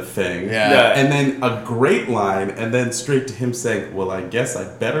not even a thing. Yeah. And then a great line, and then straight to him saying, well, I guess I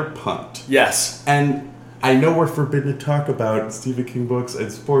better punt. Yes. And I know we're forbidden to talk about Stephen King books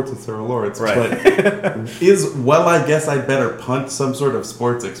and sports and Sarah Lawrence, Right. but is, well, I guess I'd better punt some sort of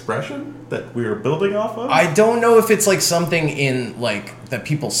sports expression that we are building off of? I don't know if it's like something in like that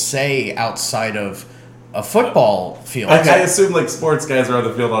people say outside of a football field. I assume like sports guys are on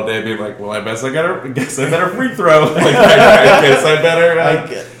the field all day being like, well, I guess I better free throw. Like, I guess I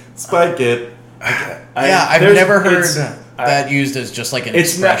better spike it. I've never heard that used as just like an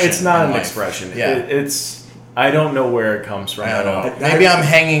expression. It's not an life. expression. Yeah. It's I don't know where it comes from at all. Maybe I'm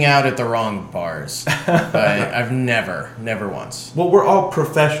hanging out at the wrong bars, but I've never once. Well, we're all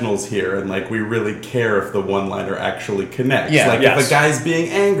professionals here, and like we really care if the one-liner actually connects. Yeah, like if a guy's being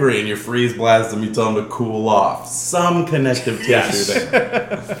angry and you freeze blast him, you tell him to cool off. Some connective tissue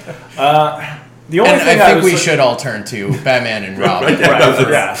there. The only thing I think we should all turn to Batman and Robin.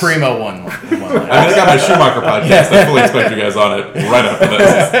 Yes. Primo one. I got my Schumacher podcast. I fully expect you guys on it right after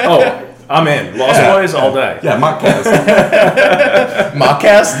this. Oh, I'm in. Lost Boys all day. Yeah, Mockcast.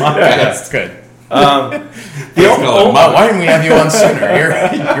 Mockcast? Mockcast. Good. Why Why didn't we have you on sooner?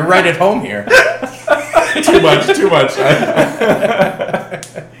 You're right at home here. Too much.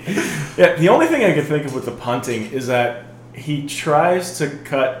 Yeah, the only thing I could think of with the punting is that he tries to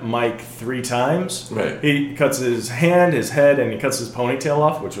cut Mike 3 times. Right. He cuts his hand, his head, and he cuts his ponytail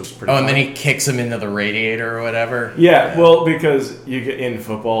off, which was pretty and then funny. he kicks him into the radiator or whatever. Yeah, well, because you get in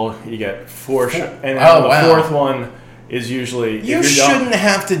football, you get 4 shots, and Oh, the wow. 4th one is usually You if you're shouldn't done,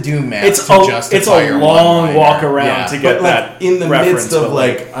 have to do math It's to a justify your long one-liner. walk around Yeah. to get But like that in the reference, midst of but,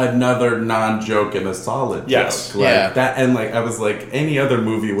 like another non-joke and a solid Yes. joke, like Yeah. that, and like I was like any other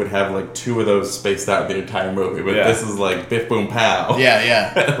movie would have like 2 of those spaced out the entire movie, but Yeah. this is like Biff Boom Pow.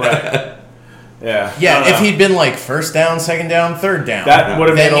 Yeah. right. Yeah, Yeah, I don't if know. he'd been like first down, second down, third down, That would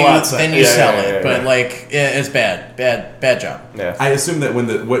have then made a you lot of sense. then you Yeah, sell yeah, it. yeah, But yeah. like, it's bad job. Yeah. I assume that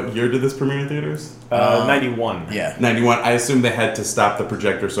what year did this premiere in theaters? 91. Yeah. 91. I assume they had to stop the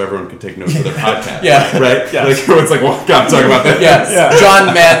projector so everyone could take notes for their podcast. Yeah. Right? Yes. Like everyone's like, well, God, talk about this. Yeah.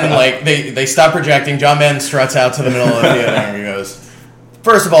 John Madden, like they stop projecting. John Madden struts out to the middle of the theater and he goes,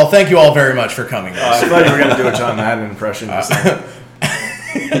 "First of all, thank you all very much for coming." I thought you were going to do a John Madden impression.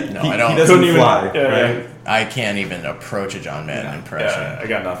 No, I don't. He doesn't Couldn't even- fly, yeah, right? I can't even approach a John Madden impression. Yeah, I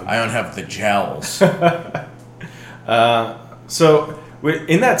got nothing. I don't have the gels. So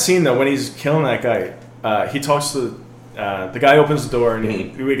in that scene though, when he's killing that guy, he talks to the guy. Opens the door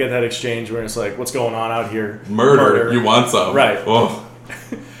and we get that exchange where it's like, "What's going on out here? Murder. You want some? Right. Oh.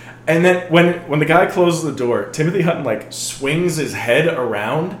 And then when the guy closes the door, Timothy Hutton like swings his head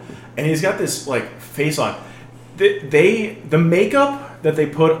around, and he's got this like face on. The makeup that they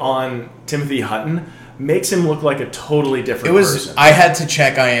put on Timothy Hutton makes him look like a totally different person. I had to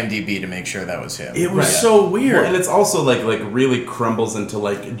check IMDb to make sure that was him. It was so weird. Well, and it's also like really crumbles into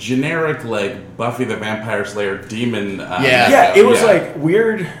like generic like Buffy the Vampire Slayer demon. It was like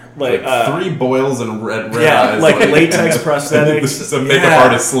weird, like 3 boils and red eyes, like latex prosthetics. Some makeup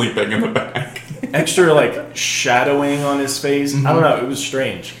artist sleeping in the back. Extra like shadowing on his face. I don't know. It was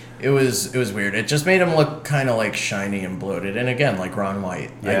strange. It was weird. It just made him look kind of like shiny and bloated. And again, like Ron White.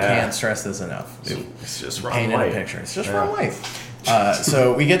 I can't stress this enough. It's just Ron painted White. a picture. It's just Ron White.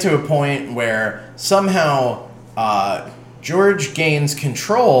 So we get to a point where somehow George gains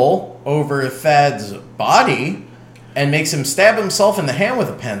control over Thad's body and makes him stab himself in the hand with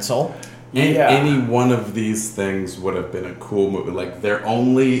a pencil. Any one of these things would have been a cool movie. Like, they're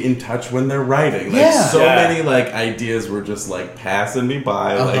only in touch when they're writing. Like, many, like, ideas were just, like, passing me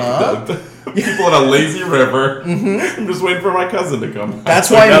by. Like, the people in a lazy river. I'm just waiting for my cousin to come.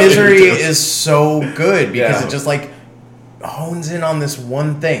 That's why Misery is so good. Because it just, like, hones in on this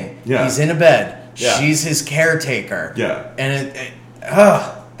one thing. Yeah. He's in a bed. Yeah. She's his caretaker. Yeah. And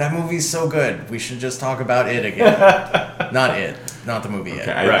that movie's so good. We should just talk about it again. Not it. Not the movie yet.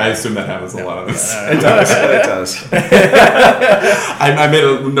 Okay, I assume that happens a lot of this. It does. It does. I made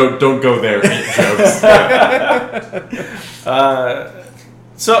a note, don't go there, 8 jokes.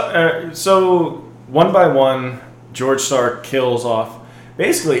 So one by one, George Stark kills off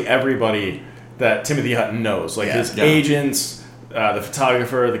basically everybody that Timothy Hutton knows. Like his agents, the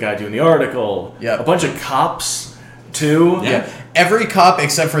photographer, the guy doing the article, a bunch of cops, too. Yeah. Every cop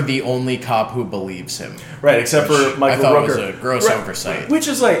except for the only cop who believes him. Right, except for Michael I thought Rooker. was a gross oversight. Which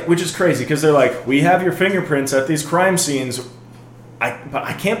is crazy, because they're like, we have your fingerprints at these crime scenes. But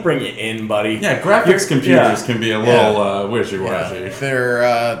I can't bring you in, buddy. Yeah, graphics computers can be a little wishy-washy. Yeah.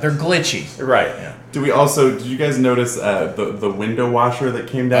 They're glitchy. Right. Yeah. Did you guys notice the window washer that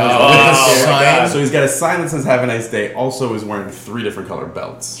came down? With the sign? So he's got a sign that says "Have a nice day." Also, is wearing 3 different colored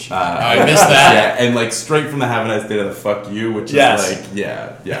belts. I missed that. Yeah, and like straight from the "Have a nice day" to the "Fuck you," which is like,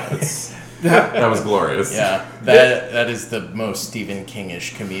 it's, that was glorious. Yeah, that is the most Stephen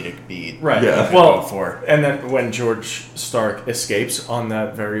King-ish comedic beat. Right. Yeah. Well, for. And then when George Stark escapes on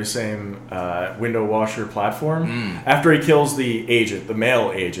that very same window washer platform, after he kills the agent, the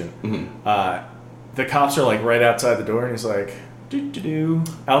male agent, the cops are like right outside the door, and he's like, doo-doo-doo,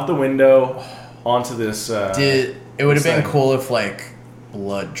 out the window onto this. It would have been cool if like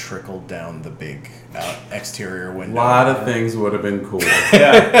blood trickled down the big exterior window. A lot of things would have been cool. Could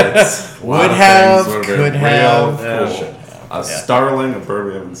have. A starling, a bird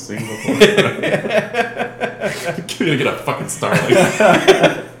we haven't seen before. You're gonna get a fucking starling.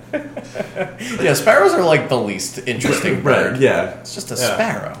 Yeah, sparrows are like the least interesting bird. Right, yeah. It's just a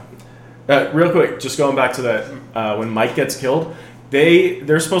sparrow. Real quick, just going back to that, when Mike gets killed,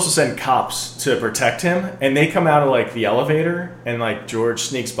 they're supposed to send cops to protect him, and they come out of like the elevator, and like George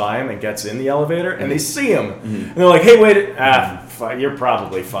sneaks by him and gets in the elevator, and they see him, and they're like, "Hey, wait, fine, you're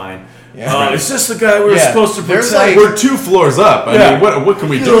probably fine." Yeah. Is this the guy we're supposed to protect? Like, we're 2 floors up. I mean, what can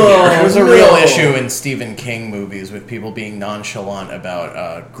we do here? There's a real issue in Stephen King movies with people being nonchalant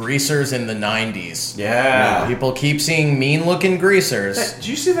about greasers in the 90s. Yeah. People keep seeing mean-looking greasers. Hey, did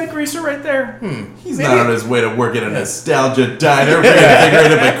you see that greaser right there? He's not on his way to work at a nostalgia diner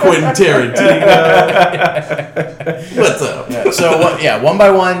reinvigorated by Quentin Tarantino. What's up? So, one by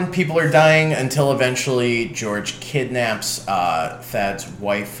one, people are dying until eventually George kidnaps Thad's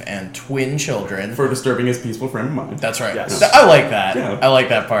wife and twin children. For disturbing his peaceful frame of mind. That's right. Yes. I like that. Yeah. I like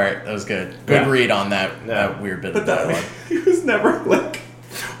that part. That was good. Good read on that weird bit of dialogue. He was never like...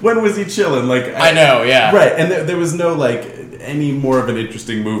 When was he chilling? Like I know, yeah. Right, and there was no, like... Any more of an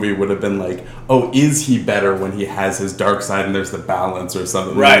interesting movie would have been like, oh, is he better when he has his dark side and there's the balance or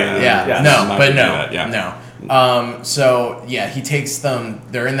something? Right, No. So, he takes them...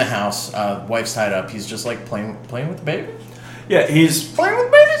 They're in the house. Wife's tied up. He's just, like, playing with the baby. Yeah, he's playing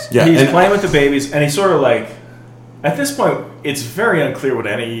with babies? Yeah, he's playing with the babies, and he's sort of like, at this point, it's very unclear what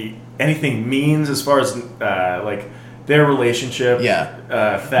anything means as far as like their relationship. Yeah.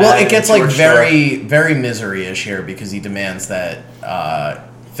 Thad it gets and like George very, very Misery-ish here because he demands that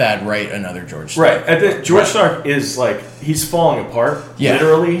Thad write another George Stark. Right. George Stark is like, he's falling apart. Yeah.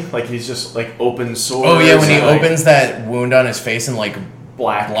 Literally. Like he's just like open sores. Oh yeah, when he opens that wound on his face and like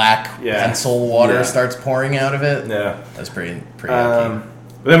black pencil water starts pouring out of it. Yeah. That's pretty yucky.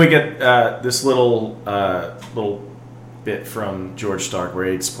 Then we get this little bit from George Stark where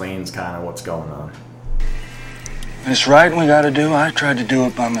he explains kind of what's going on. This writing we gotta do, I tried to do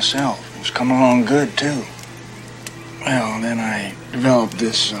it by myself. It was coming along good, too. Well, then I developed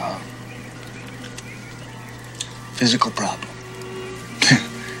this, physical problem.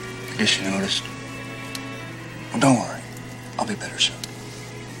 I guess you noticed. Well, don't worry. I'll be better soon.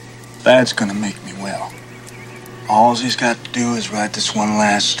 Thad's gonna make me well. All he's got to do is write this one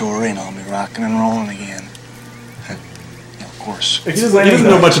last story and I'll be rocking and rolling again. Of course. He doesn't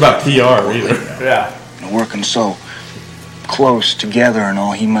know much about PR either. Yeah. We're working so close together and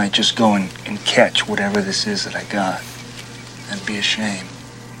all, he might just go and catch whatever this is that I got. That'd be a shame.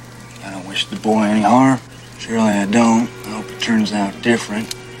 I don't wish the boy any harm. Surely I don't. I hope it turns out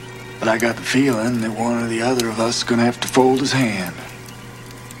different. But I got the feeling that one or the other of us is gonna have to fold his hand.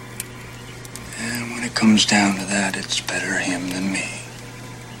 And when it comes down to that, it's better him than me.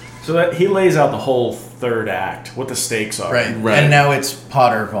 So that he lays out the whole third act, what the stakes are. Right. And now it's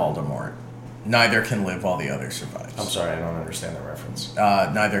Potter Voldemort. Neither can live while the other survives. I'm sorry, I don't understand that reference.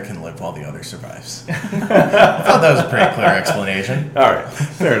 Neither can live while the other survives. I thought that was a pretty clear explanation. All right,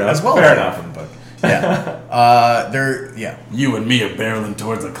 fair enough. As well fair as enough. in the book. Yeah. Yeah. You and me are barreling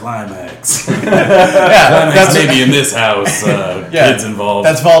towards a climax. Yeah, Climax maybe in this house. Kids involved.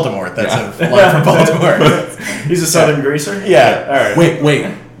 That's Voldemort. That's a line from Voldemort. He's a Southern greaser? Yeah. All right. Wait.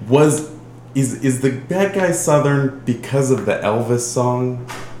 Is the bad guy Southern because of the Elvis song?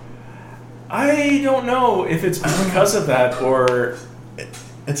 I don't know if it's because of that or...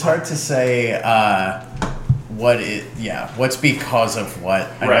 It's hard to say what's because of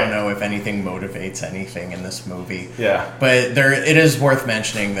what. I Right. don't know if anything motivates anything in this movie. Yeah. But it is worth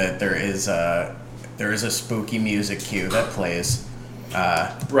mentioning that there is a spooky music cue that plays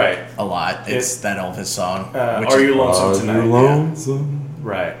right. a lot. It's that Elvis song. Are You Lonesome Tonight? Are you lonesome? Yeah.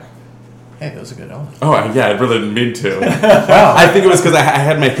 Right. Hey, that was a good Elvis. Oh, yeah, I really didn't mean to. Wow. I think it was because I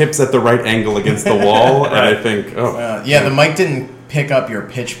had my hips at the right angle against the wall, and I think, the mic didn't pick up your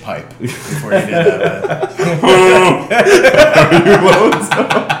pitch pipe before you did that.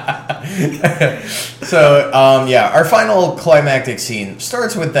 So, our final climactic scene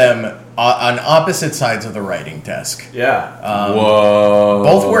starts with them on opposite sides of the writing desk. Yeah. Whoa.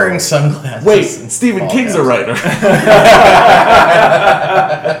 Both wearing sunglasses. Wait, Stephen King's a writer.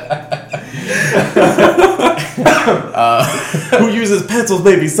 Who uses pencils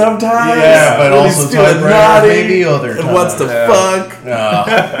maybe sometimes? Yeah, but when also he's feeling typewriter naughty maybe other and wants to fuck.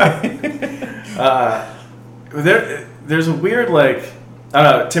 There's a weird, like, I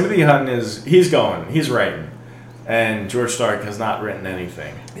don't know, Timothy Hutton he's writing, and George Stark has not written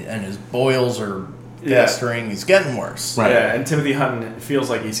anything. And his boils are festering, he's getting worse. Right. Yeah, and Timothy Hutton feels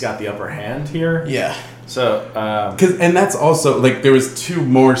like he's got the upper hand here. Yeah. So, and that's also, like, there was two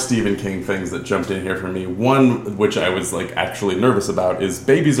more Stephen King things that jumped in here for me. One, which I was, like, actually nervous about, is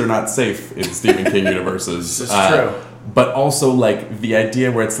babies are not safe in Stephen King universes. This is true. But also, like, the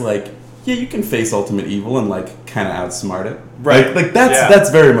idea where it's like, yeah, you can face ultimate evil and, like, kind of outsmart it. Right. Like that's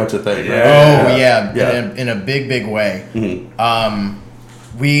very much a thing, right? Oh, yeah. In a big, big way. Mm-hmm.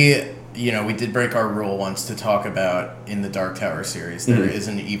 We did break our rule once to talk about, in the Dark Tower series, there is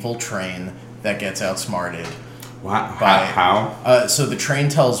an evil train that gets outsmarted. Wow. By, How? So the train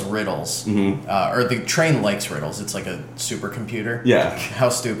tells riddles, or the train likes riddles. It's like a supercomputer. Yeah. How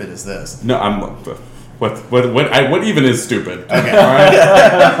stupid is this? No, what even is stupid? Okay. All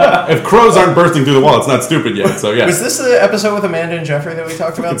right? If crows aren't bursting through the wall, it's not stupid yet. So yeah. Was this the episode with Amanda and Jeffrey that we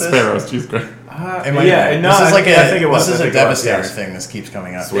talked about this? Sparrows, she's great. I think it was. This is a Devastator yes. thing. This keeps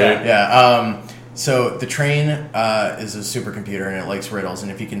coming up. Sweet. Yeah. So the train is a supercomputer and it likes riddles,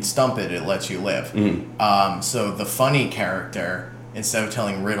 and if you can stump it, it lets you live. So the funny character, instead of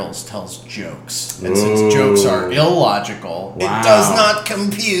telling riddles, tells jokes. And since jokes are illogical, it does not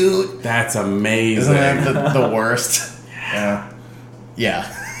compute. That's amazing. Isn't that the worst? Yeah.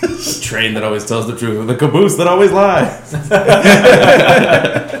 The train that always tells the truth, the caboose that always lies.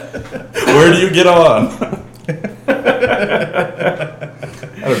 Where do you get on?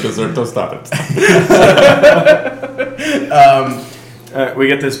 I don't deserve to stop it. We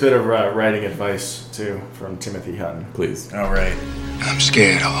get this bit of writing advice, too, from Timothy Hutton. Please. All right. I'm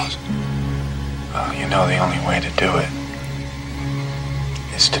scared, Oz. Well, you know the only way to do it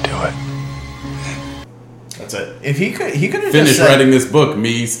is to do it. That's it. If he could have Finish writing this book,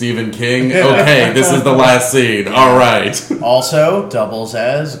 me, Stephen King. Okay, this is the last scene. All right. Also, doubles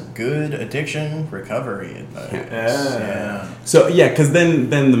as good addiction recovery advice. Yeah. So yeah, because then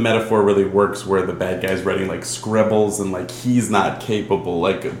the metaphor really works where the bad guy's writing like scribbles and like he's not capable.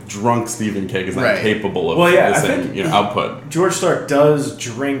 Like drunk Stephen King is not capable of the same output. George Stark does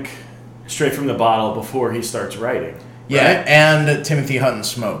drink straight from the bottle before he starts writing. Yeah, and Timothy Hutton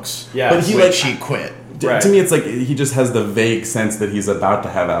smokes. Yeah, but he she quit. To me, it's like he just has the vague sense that he's about to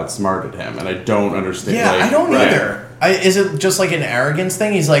have outsmarted him, and I don't understand. Yeah, like, I don't either. Is it just like an arrogance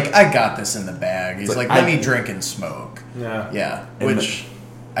thing? He's like, I got this in the bag. He's like, let me drink and smoke. Yeah. Which,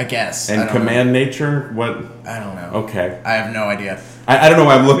 I guess. And command nature? What? I don't know. Okay. I have no idea. I don't know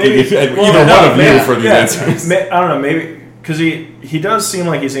why I'm looking at either one of you for these answers. I don't know, maybe, because he does seem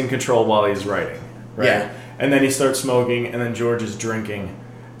like he's in control while he's writing, right? Yeah. And then he starts smoking, and then George is drinking.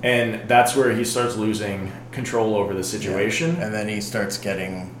 And that's where he starts losing control over the situation. Yeah. And then he starts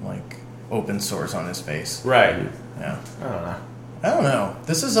getting, like, open sores on his face. Right. Yeah. I don't know.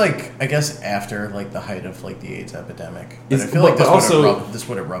 This is, like, I guess after, like, the height of, like, the AIDS epidemic. But I feel but like this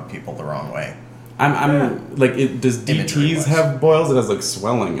would have rubbed people the wrong way. I'm like, does DTs have boils? It has, like,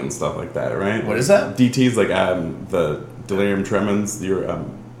 swelling and stuff like that, right? What is that? DTs, like, the delirium tremens, your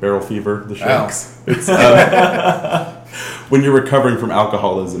barrel fever, the shakes. Oh. It's when you're recovering from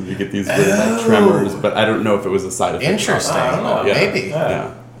alcoholism, you get these weird like, tremors, but I don't know if it was a side effect. Interesting. Maybe.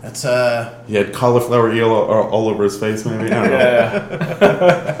 Yeah. That's He had cauliflower eel all over his face, maybe. I don't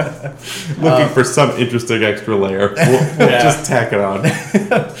know. Looking for some interesting extra layer. We'll just tack it on.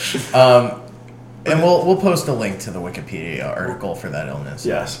 And we'll post a link to the Wikipedia article for that illness.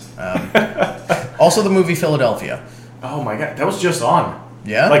 Yes. Also, the movie Philadelphia. Oh my god, that was just on.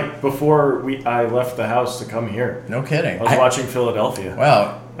 Yeah? Like, before I left the house to come here. No kidding. I was watching Philadelphia.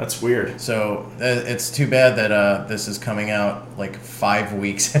 Wow. That's weird. So, it's too bad that this is coming out, like, 5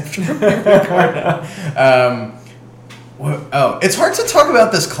 weeks after we recorded. It's hard to talk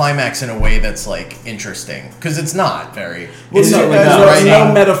about this climax in a way that's, like, interesting. Because it's not very... There's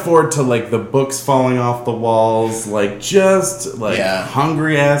no metaphor to, like, the books falling off the walls. Like, just, like,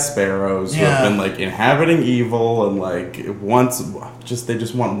 hungry-ass sparrows who have been, like, inhabiting evil and, like, they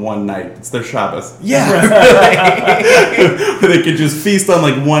just want one night. It's their Shabbos. Yeah. They could just feast on,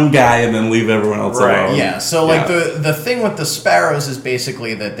 like, one guy and then leave everyone else alone. Yeah, so, like, the thing with the sparrows is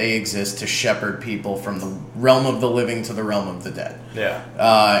basically that they exist to shepherd people from the realm of the living to the realm of the dead. Yeah.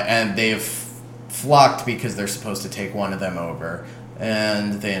 And they've flocked because they're supposed to take one of them over.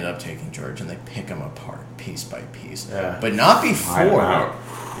 And they end up taking George and they pick him apart piece by piece. Yeah. But not before.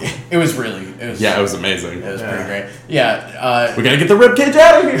 It was amazing. It was amazing. It was pretty great. Yeah. We gotta get the ribcage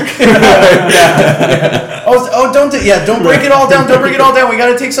out of here. Don't break it all down. Don't break it all down. We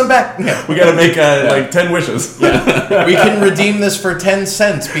gotta take some back. Yeah. We gotta make like 10 wishes. Yeah. We can redeem this for 10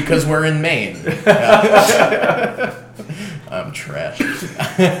 cents because we're in Maine. Yeah. I'm trash.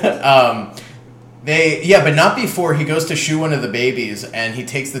 But not before he goes to shoe one of the babies and he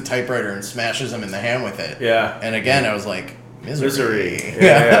takes the typewriter and smashes him in the hand with it. Yeah. And again, I was like, misery.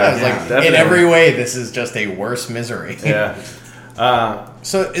 Yeah, I was like, definitely. in every way, this is just a worse misery. Yeah.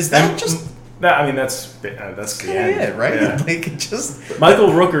 So is that just? I mean, that's the end, it, right? Yeah. Like it just. Michael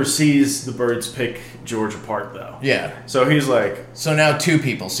Rooker sees the birds pick George apart, though. Yeah. So he's like. So now two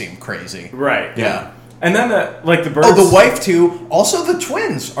people seem crazy. Right. Yeah. And then the birds. Oh, the wife too. Also, the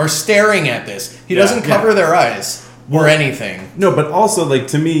twins are staring at this. He doesn't cover their eyes or anything. No, but also like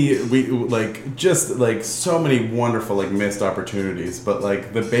to me, we like just like so many wonderful like missed opportunities. But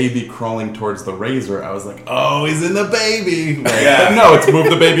like the baby crawling towards the razor, I was like, oh, he's in the baby. Like, no, it's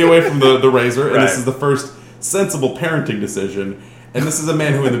move the baby away from the razor, and this is the first sensible parenting decision. And this is a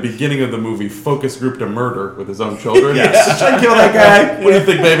man who, in the beginning of the movie, focus grouped a murder with his own children. Yes. Try and kill that guy. What do you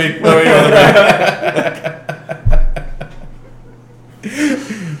think, baby?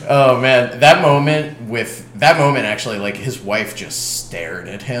 Oh man, that moment actually, like his wife just stared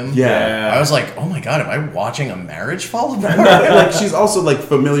at him. Yeah. I was like, oh my god, am I watching a marriage fall apart? Like she's also like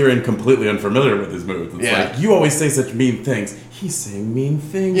familiar and completely unfamiliar with his moves. It's like, you always say such mean things. He's saying mean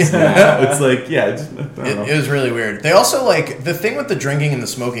things now. It's like, it was really weird. They also like the thing with the drinking and the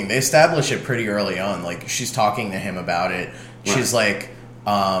smoking. They establish it pretty early on. Like she's talking to him about it. She's like,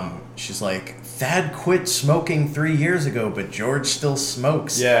 Thad quit smoking 3 years ago, but George still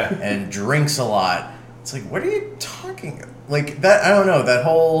smokes. Yeah. And drinks a lot. It's like, what are you talking? Like that? I don't know. That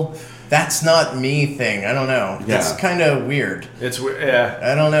whole "that's not me" thing. I don't know. Yeah. It's kind of weird. It's yeah.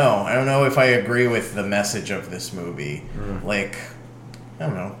 I don't know. I don't know if I agree with the message of this movie. Like, I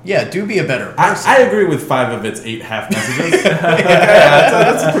don't know. Yeah, do be a better person. I agree with 5 of its 8 half messages.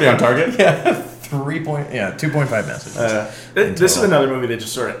 That's pretty on target. Yeah. 2.5 messages. This is another movie that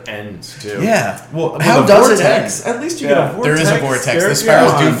just sort of ends too. Yeah. Well, how does it end? At least you get a vortex. There is a vortex. The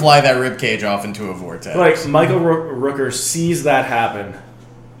sparrows do fly that ribcage off into a vortex. Like Michael Rooker sees that happen,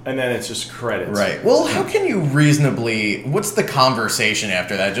 and then it's just credits. Right. Well, how can you reasonably? What's the conversation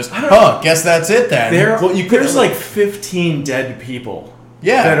after that? Just guess that's it then. There's like 15 dead people.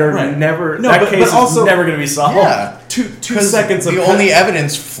 Yeah, that are never. No, that case is never going to be solved. Yeah, 2 seconds of the only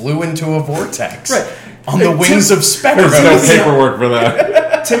evidence flew into a vortex. Right. on the wings of spectrum. There's no paperwork for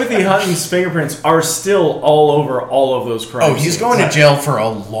that. Timothy Hutton's fingerprints are still all over all of those crimes. Oh, he's going to jail for a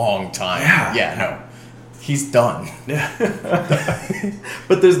long time. Yeah, no. He's done.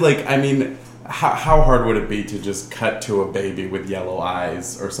 But there's like, I mean, how hard would it be to just cut to a baby with yellow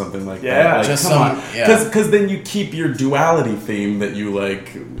eyes or something like that? Like, just come on. Because then you keep your duality theme that you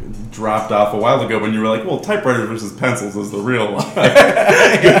like dropped off a while ago when you were like, well, typewriters versus pencils is the real one.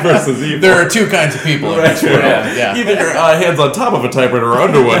 Good versus evil. There are two kinds of people in this world. Yeah. Even your hands on top of a typewriter are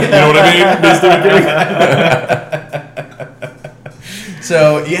underway. You know what I mean?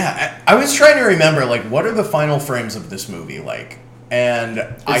 So, yeah, I was trying to remember, like, what are the final frames of this movie like? And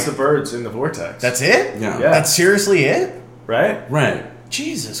it's the birds in the vortex. That's it? Yeah. That's seriously it? Right? Right.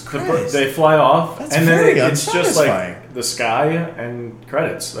 Jesus Christ. They fly off, That's and very then it's just unsatisfying. like the sky and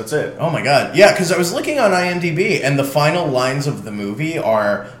credits. That's it. Oh my god. Yeah, because I was looking on IMDb, and the final lines of the movie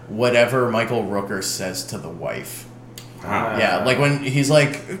are whatever Michael Rooker says to the wife. Yeah, like when he's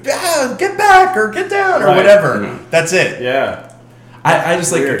like, get back or get down or whatever. Mm-hmm. That's it. Yeah. I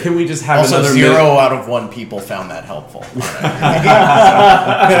just like, can we just have also, another 0 out of 1 people found that helpful.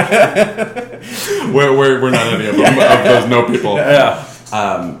 We're not any of them, of those no people. Yeah.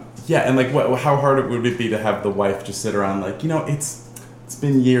 Yeah, and like, how hard would it be to have the wife just sit around like, you know, it's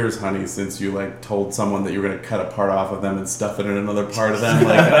been years, honey, since you like told someone that you were gonna cut a part off of them and stuff it in another part of them.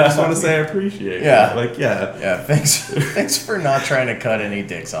 Like, I just want to say I appreciate it. Like, yeah. Thanks for not trying to cut any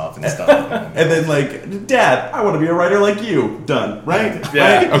dicks off and stuff. And then like, Dad, I want to be a writer like you. Done. Right?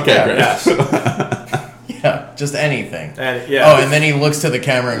 Yeah. Right? Okay, great. Yeah, just anything. And, yeah. Oh, and then he looks to the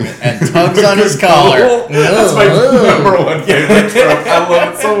camera and tugs on his collar. That's my number one favorite trope. I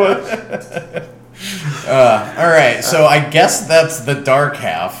love it so much. All right, so I guess that's the dark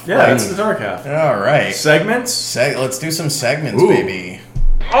half. Yeah, that's the dark half. All right. Segments? Let's do some segments, baby.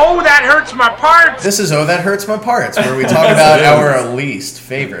 Oh, that hurts my parts! This is Oh, That Hurts My Parts, where we talk about our least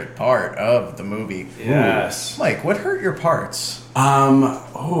favorite part of the movie. Yes. Mike, what hurt your parts? I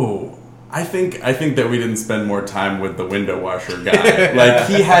think that we didn't spend more time with the window washer guy. Like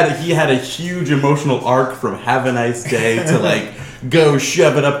he had a huge emotional arc from "Have a nice day" to like go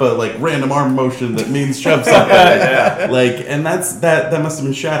shove it up a like random arm motion that means shove something. Like, and that must have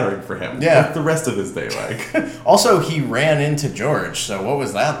been shattering for him. Yeah. What's the rest of his day like? Also, he ran into George, so what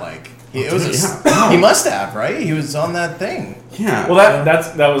was that like? He must have, right? He was on that thing. Yeah. Well,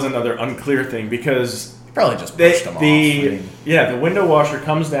 that was another unclear thing because probably just pushed him off. The window washer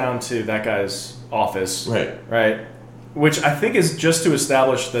comes down to that guy's office, right, which I think is just to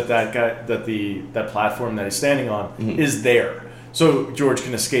establish that guy that platform that he's standing on is there, so George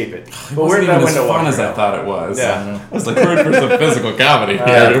can escape it. But where did that window washer as go? I thought it was. Yeah, I was like, we're for some physical comedy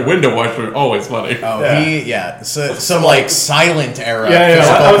here. Window washer always funny. Oh, so, some like silent era.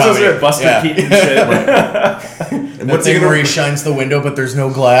 I was just there, Buster Keaton shit. And the thing where he shines the window, but there's no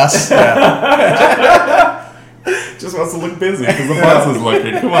glass. Just wants to look busy because the boss is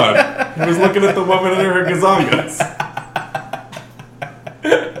looking. Come on. He was looking at the woman in her gazongas.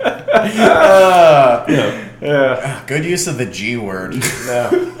 Yeah. Good use of the G word.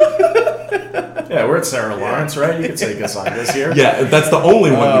 Yeah, we're at Sarah Lawrence, right? You could say gazongas here. Yeah, that's the only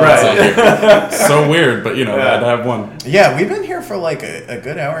one you can say here. So weird, but you know, I'd have one. Yeah, we've been here for like a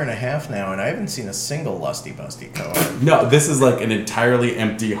good hour and a half now, and I haven't seen a single Lusty Busty co-op. No, this is like an entirely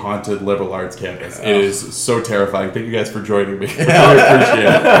empty, haunted liberal arts campus. It is so terrifying. Thank you guys for joining me. I really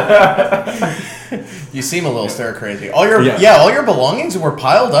appreciate it. You seem a little stir crazy. All your belongings were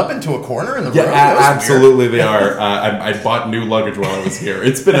piled up into a corner in the room. Yeah, absolutely they are. I bought new luggage while I was here.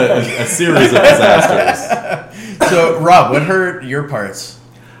 It's been a series of disasters. So, Rob, what hurt your parts?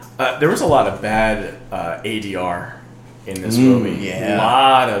 There was a lot of bad ADR in this movie. Yeah. A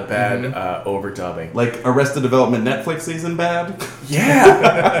lot of bad overdubbing. Like Arrested Development Netflix season bad?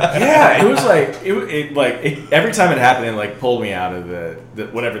 Yeah. It was like every time it happened, it like pulled me out of the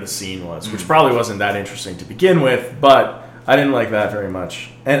whatever the scene was, which probably wasn't that interesting to begin with, but I didn't like that very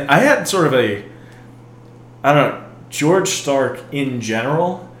much. And I had sort of George Stark in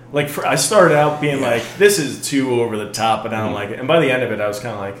general. Like, I started out being like, this is too over the top, and I don't like it. And by the end of it, I was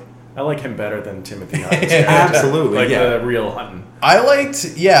kind of like, I like him better than Timothy Hutton's character. Absolutely, the real Hutton. I liked,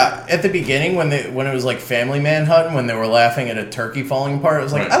 at the beginning when it was like Family Man Hutton, when they were laughing at a turkey falling apart, I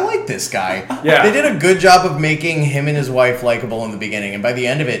was like, I like this guy. Yeah. They did a good job of making him and his wife likable in the beginning, and by the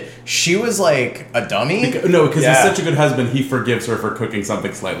end of it, she was like a dummy. Because he's such a good husband, he forgives her for cooking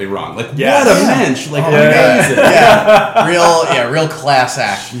something slightly wrong. Like, what a mensch! Like, amazing. Real class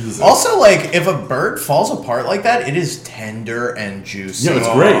act. Jesus. Also, like, if a bird falls apart like that, it is tender and juicy. Yeah, it's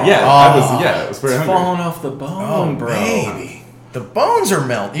great. Yeah, it was very hungry. Falling off the bone, bro. Baby. The bones are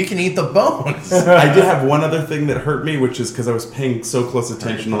melted. You can eat the bones. I did have one other thing that hurt me, which is because I was paying so close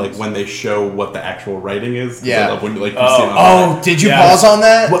attention to like when they show what the actual writing is. 'Cause Yeah. I love when you see it on did you pause on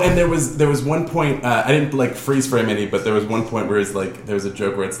that? Well, and there was one point I didn't like freeze frame any, but there was one point where it's like there was a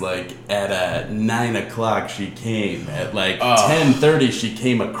joke where it's like at 9 o'clock she came, at like 10:30 she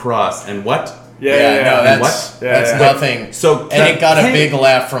came across, and what? No, And that's nothing. So and it got a came- big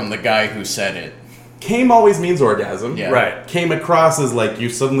laugh from the guy who said it. Came always means orgasm. Yeah. Right. Came across as like you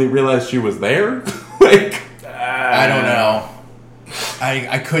suddenly realized she was there. Like I don't know.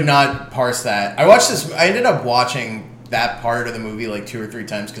 I could not parse that. I watched this. I ended up watching that part of the movie like 2 or 3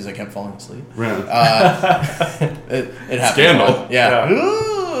 times because I kept falling asleep. Right. It happened. Scandal. Yeah.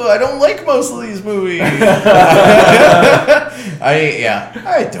 Ooh, I don't like most of these movies.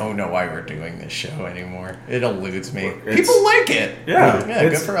 I don't know why we're doing this show anymore. It eludes me. People like it. Yeah. Yeah,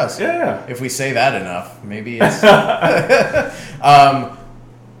 good for us. Yeah. If we say that enough, maybe it's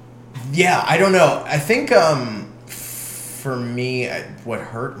yeah, I don't know. I think for me, what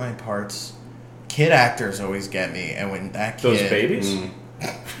hurt my parts, kid actors always get me, and when that kid, Those babies?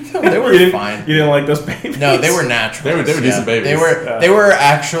 No, they were fine. You didn't like those babies? No, they were natural. They were decent babies. They were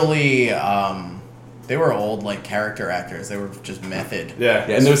actually they were old like character actors. They were just method. Yeah.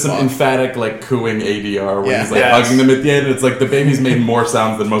 Yeah, and there's some emphatic like cooing ADR where Yeah. he's like Yes. hugging them at the end, and it's like the babies made more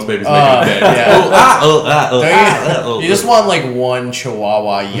sounds than most babies make in a day. yeah. Oh, You just want like one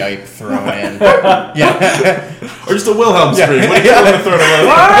Chihuahua yipe thrown in. Yeah. Or just a Wilhelm scream. What do you want to throw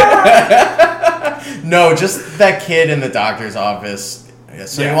it? No, just that kid in the doctor's office.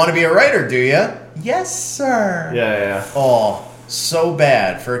 So you want to be a writer, do you? Yes, sir. Yeah. Oh, so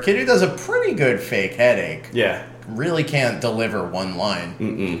bad. For a kid who does a pretty good fake headache. Yeah. Really can't deliver one line.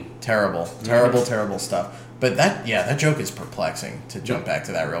 Mm-mm. Terrible stuff. But that joke is perplexing, to jump back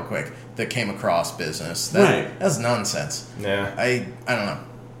to that real quick. The came across business. That's nonsense. Yeah. I don't know.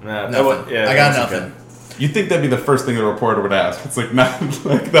 Nothing. I got nothing. You'd think that'd be the first thing the reporter would ask. It's like not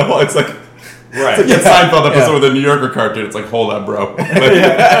like the whole. It's like. Right. It's like that Seinfeld episode with the New Yorker cartoon. It's like, hold on, bro. Like,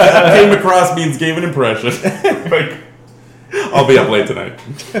 came across means gave an impression. Like, I'll be up late tonight.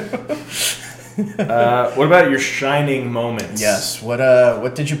 What about your shining moments? Yes.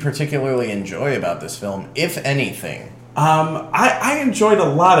 What did you particularly enjoy about this film, if anything? I enjoyed a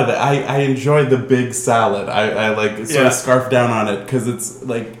lot of it. I enjoyed the big salad. I like sort of scarfed down on it because it's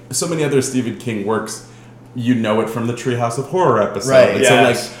like so many other Stephen King works. You know it from the Treehouse of Horror episode. Right. And so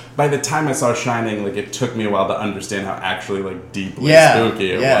like by the time I saw Shining, like it took me a while to understand how actually like deeply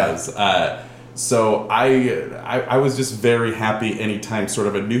spooky it was. So I was just very happy anytime sort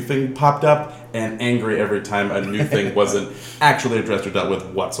of a new thing popped up, and angry every time a new thing wasn't actually addressed or dealt with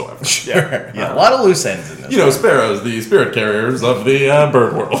whatsoever. Sure. Yeah, a lot of loose ends in this. You know, sparrows, the spirit carriers of the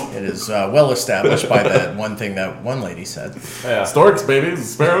bird world. It is well established by that one thing that one lady said. Yeah. Storks, babies,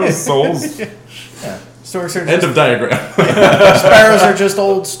 sparrows, souls. Yeah. Storks are just, end of diagram. Sparrows are just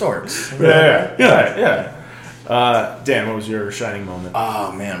old storks. Yeah. Dan, what was your shining moment?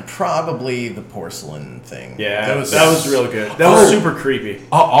 Oh man, probably the porcelain thing. Yeah, that was real good. That was super creepy.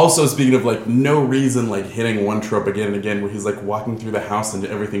 Also, speaking of like no reason, like hitting one trope again and again, where he's like walking through the house and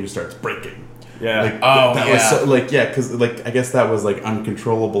everything just starts breaking. Yeah. Like, that was so, like because like I guess that was like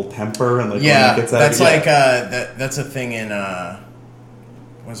uncontrollable temper and like when it gets out that's like that's a thing in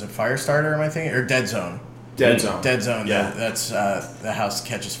was it Firestarter? Am I thinking or Dead Zone? Dead Zone. Yeah. That's the house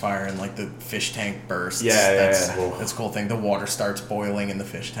catches fire and like the fish tank bursts. Yeah, that's a cool thing. The water starts boiling in the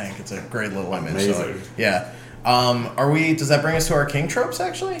fish tank. It's a great little image. Amazing. So, yeah. Does that bring us to our King tropes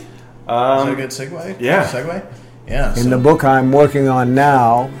actually? Is that a good segue? Yeah. Segue? Yeah. In the book I'm working on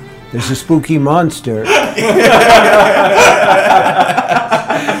now, there's a spooky monster.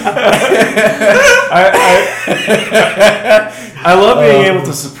 I love being able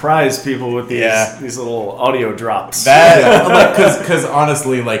to surprise people with these little audio drops. Because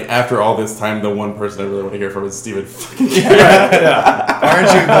honestly, like after all this time, the one person I really want to hear from is Stephen fucking King. Aren't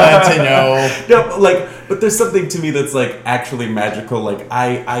you glad to know? No, but there's something to me that's like actually magical. Like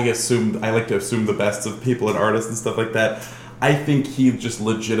I like to assume the best of people and artists and stuff like that. I think he just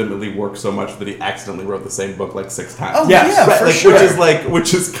legitimately worked so much that he accidentally wrote the same book like 6 times. Oh yeah, for sure.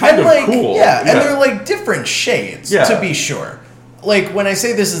 Which is kind of cool. Yeah, and they're like different shades, to be sure. Like when I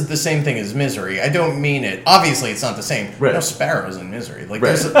say this is the same thing as Misery, I don't mean it. Obviously, it's not the same. Right. No sparrows in Misery. Like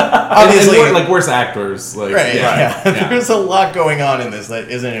Right. there's obviously and worse actors. Like, right. Yeah. There's a lot going on in this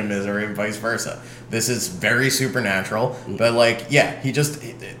that isn't in Misery, and vice versa. This is very supernatural, but like he just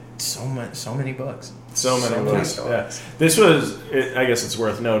so many books. So many books. Yeah. This was. I guess it's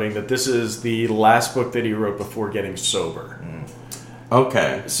worth noting that this is the last book that he wrote before getting sober.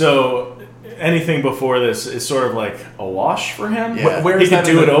 Okay. So anything before this is sort of like a wash for him. Yeah. Where He is could that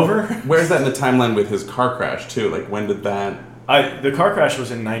do in it the- over. Where's that in the timeline with his car crash too? Like when did that? The car crash was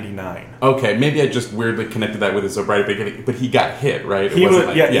in '99. Okay, maybe I just weirdly connected that with his sobriety, but he got hit, right? It He was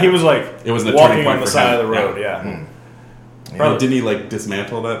wasn't he was like it wasn't a walking turning point on the for side him. of the road. Yeah. Probably. Didn't he like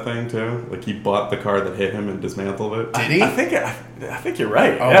dismantle that thing too? Like he bought the car that hit him and dismantled it. Did he? I think you're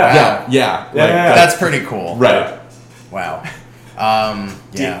right. Oh, yeah. wow. Yeah. That's pretty cool. Right. Wow. Wow.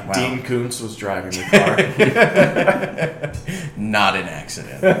 Dean Koontz was driving the car. Not an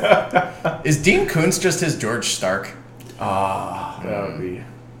accident. Is Dean Koontz just his George Stark? That would be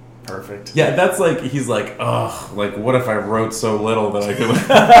perfect. Yeah, that's like he's like, ugh, like what if I wrote so little that I could like,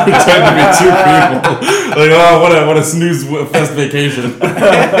 pretend to be two people? Like, oh, what a snooze fest vacation.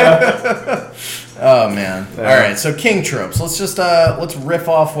 Oh man! All right, so King tropes. Let's just let's riff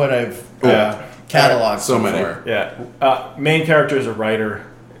off what I've cataloged so many. far. Yeah. Main character is a writer.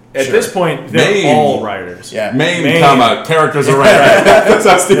 At Sure. this point, they're Main. all writers. Yeah. Main, comma, characters are right. That's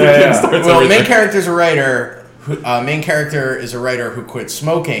how Stephen King starts Well, everything. main character's a writer. Main character is a writer who quit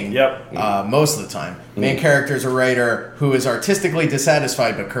smoking. Yep. Most of the time. Main character is a writer who is artistically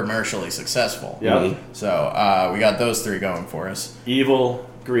dissatisfied but commercially successful. Yep. So we got those three going for us. Evil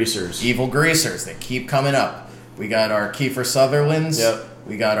greasers. Evil greasers. They keep coming up. We got our Kiefer Sutherlands. Yep.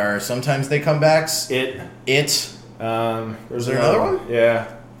 We got our Sometimes They Come Backs. It. There's There another one? Yeah.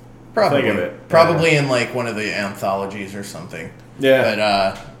 Probably. Think of it. Probably in like one of the anthologies or something. Yeah.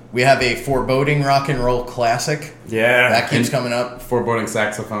 But we have a foreboding rock and roll classic. Yeah. That keeps coming up. Foreboding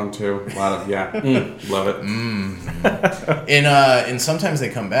saxophone too. A lot of love it. In Sometimes They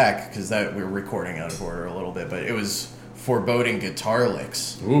Come Back, because that we're recording out of order a little bit, but it was foreboding guitar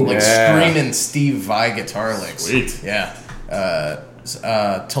licks. Ooh. Like Yeah. screaming Steve Vai guitar licks. Sweet. Yeah.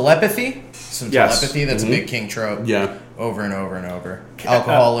 Telepathy. Some Yes. telepathy. That's a big King trope. Yeah. Over and over and over.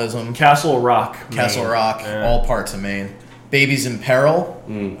 Alcoholism. Castle Rock. Castle Maine. Rock. Yeah. All parts of Maine. Babies in Peril.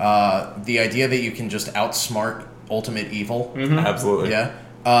 The idea that you can just outsmart ultimate evil. Absolutely. Yeah.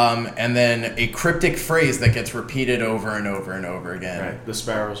 And then a cryptic phrase that gets repeated over and over and over again. Right. The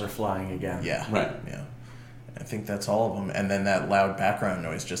sparrows are flying again. Yeah. Right. Yeah. I think that's all of them. And then that loud background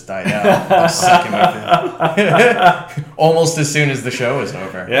noise just died out. the second almost as soon as the show is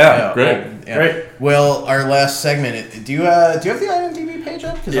over. Yeah. Great. Great. Well, our last segment. Do you have the IMDb page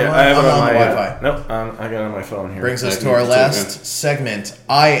up? Because Yeah, I have it on my the Wi-Fi. Nope, I got it on my phone here. Brings us to our last segment,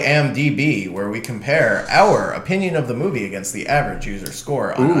 IMDb, where we compare our opinion of the movie against the average user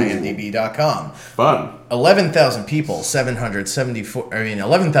score on IMDb.com. Fun. 11,000 people,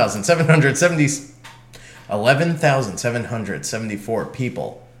 11,774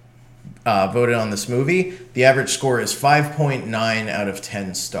 people voted on this movie. The average score is 5.9 out of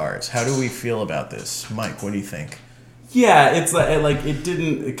 10 stars. How do we feel about this? Mike, what do you think? Yeah, it's like it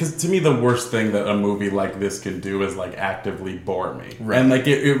didn't, because to me the worst thing that a movie like this can do is like actively bore me. Right. And like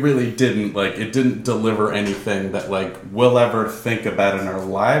it really didn't, like it didn't deliver anything that like we'll ever think about in our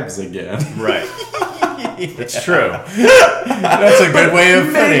lives again. Right. It's true. That's a good way of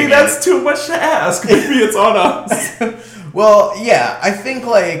putting Maybe it. that's too much to ask. Maybe it's on us. Well, yeah, I think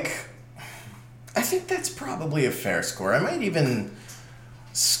that's probably a fair score. I might even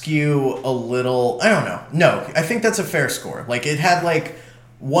skew a little. I don't know. No, I think that's a fair score. Like it had like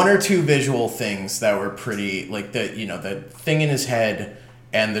one or two visual things that were pretty, like the thing in his head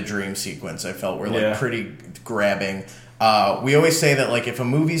and the dream sequence. I felt were like pretty grabbing. We always say that like if a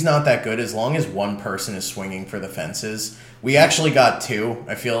movie's not that good, as long as one person is swinging for the fences. We actually got two.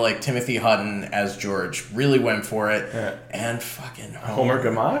 I feel like Timothy Hutton as George really went for it, and fucking Homer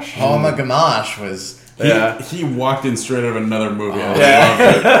Gamache. Homer Gamache was. He walked in straight out of another movie. I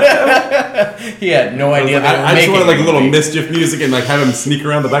loved it. He had no idea they were I just making wanted like a little movie. mischief music and like have him sneak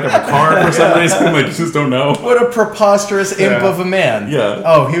around the back of a car for some reason. Like just don't know. What a preposterous imp of a man. Yeah.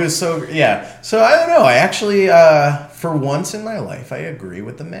 Oh, he was so So I don't know. I actually, for once in my life, I agree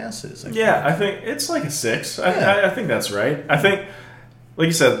with the masses. I think it's like a 6. I think that's right. I think, like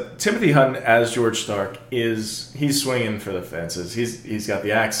you said, Timothy Hutton as George Stark he's swinging for the fences. He's got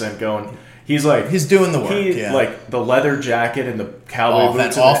the accent going. He's doing the work. Like the leather jacket and the cowboy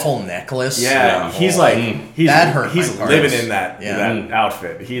boots. That awful necklace. Yeah, he's that hurt. He's my living parts. in that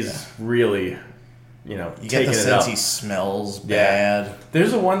outfit. He's really, you get taking the it sense up. he smells bad.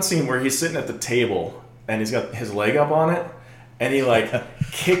 There's one scene where he's sitting at the table and he's got his leg up on it, and he like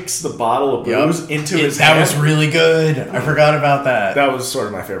kicks the bottle of booze into his hand. That was really good. I forgot about that. That was sort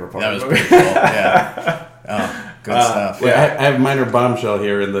of my favorite part. That of was the movie. pretty cool. Yeah. Good stuff. Yeah, I have a minor bombshell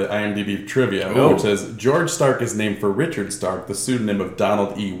here in the IMDb trivia, Ooh. which says George Stark is named for Richard Stark, the pseudonym of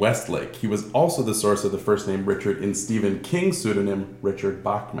Donald E. Westlake. He was also the source of the first name Richard in Stephen King's pseudonym Richard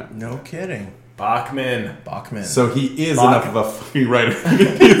Bachman. No kidding. Bachman. So he is enough of a fucking writer.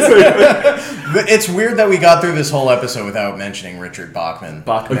 But it's weird that we got through this whole episode without mentioning Richard Bachman.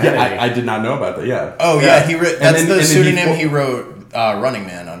 Yeah, I did not know about that. Yeah. Oh yeah, that's the pseudonym he he wrote Running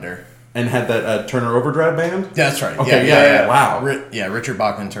Man under. And had that Turner Overdrive band? That's right. Okay, Yeah. Wow. Richard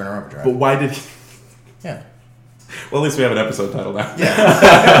Bachman, Turner Overdrive. But why did he... Yeah. Well, at least we have an episode title now.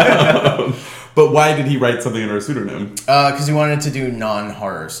 Yeah. But why did he write something under a pseudonym? Because he wanted to do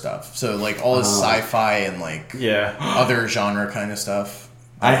non-horror stuff. So, like, all his sci-fi and, like, other genre kind of stuff.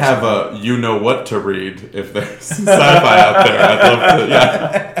 I have a you-know-what to read if there's sci-fi out there. I'd love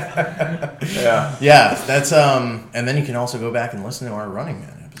to, Yeah, that's, and then you can also go back and listen to our Running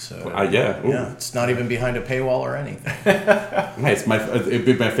Man episode. Yeah. Ooh. Yeah, it's not even behind a paywall or anything. Nice. It'd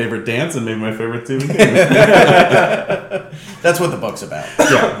be my favorite dance and maybe my favorite Stephen King. That's what the book's about.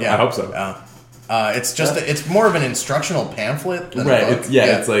 Yeah, I hope so. It's just it's more of an instructional pamphlet than right. a book.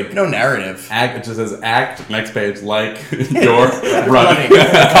 It's like no narrative. It just says act, next page, like you're running,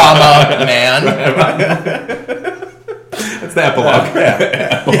 comma, man. That's the epilogue.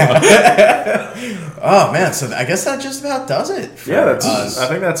 Oh man, so I guess that just about does it. For us. I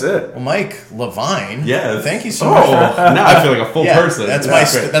think that's it. Well, Mike Levine. Yes. Thank you so much. Now I feel like a full person.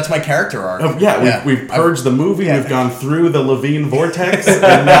 That's my character arc. Oh, we've purged the movie. We've gone through the Levine vortex,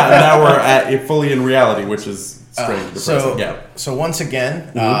 and now we're fully in reality, which is strange. And depressing. So once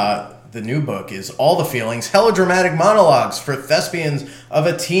again, the new book is All the Feelings, Helodramatic Monologues for Thespians of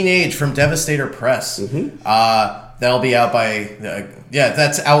a Teenage from Devastator Press. That'll be out by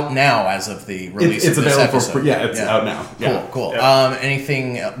that's out now as of the release of this episode. It's out now. Cool.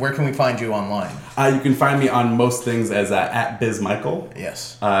 Anything? Where can we find you online? You can find me on most things as at BizMichael.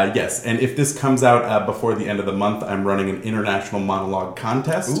 Yes. Yes. And if this comes out before the end of the month, I'm running an international monologue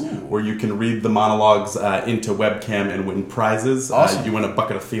contest where you can read the monologues into webcam and win prizes. Awesome. You win a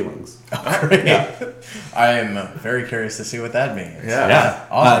bucket of feelings. Great. I am very curious to see what that means. Yeah.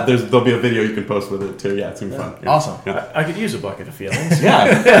 Awesome. There'll be a video you can post with it too. Yeah, it's gonna be fun. Yeah. Awesome. Yeah. I could use a bucket of feelings.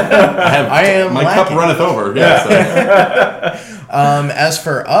 My cup runneth over. As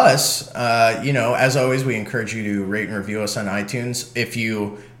for us, as always, we encourage you to rate and review us on iTunes. If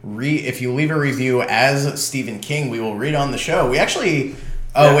you leave a review as Stephen King, we will read on the show. We actually.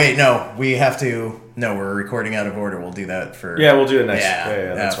 We have to. No, we're recording out of order. We'll do that for. Yeah, we'll do it next.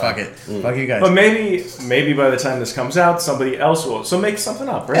 That's fuck it. Fuck you guys. But maybe by the time this comes out, somebody else will. So make something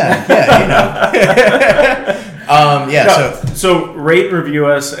up, right? So rate, review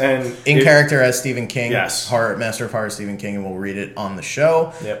us, and character as Stephen King. Yes. Master of Horror Stephen King, and we'll read it on the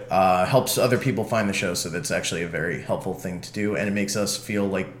show. Yep. Helps other people find the show, so that's actually a very helpful thing to do, and it makes us feel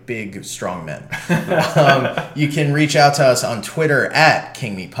like big, strong men. You can reach out to us on Twitter at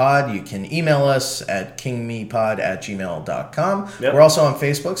KingMePod. You can email us at kingmepod@gmail.com. Yep. We're also on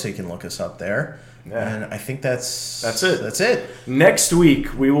Facebook, so you can look us up there. Yeah. And I think that's it. That's it. Next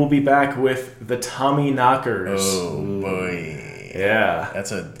week we will be back with the Tommy Knockers. Oh boy. Yeah.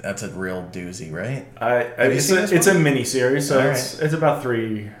 That's a real doozy, right? It's a mini series, so All it's about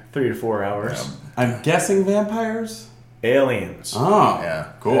 3 to 4 hours. I'm guessing vampires? Aliens. Oh.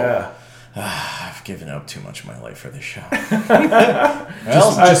 Yeah. Cool. Yeah. I've given up too much of my life for this show.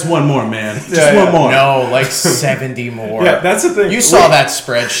 Just one more, man. One more. No, like 70 more. Yeah, that's the thing. You saw that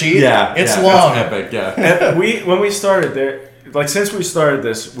spreadsheet. It's long. That's epic, yeah. And when we started there, since we started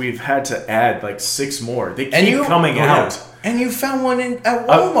this, we've had to add 6 more. They keep coming out. And you found one at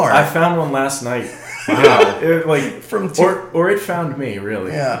Walmart. I found one last night. Wow. Or it found me,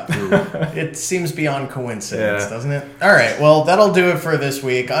 really. Yeah. It seems beyond coincidence, doesn't it? All right. Well, that'll do it for this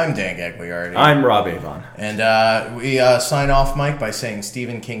week. I'm Dan Gagliardi. I'm Rob Avon. And we sign off, Mike, by saying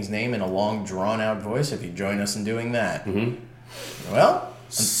Stephen King's name in a long, drawn-out voice, if you join us in doing that. Well,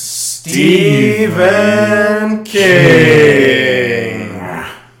 Stephen King.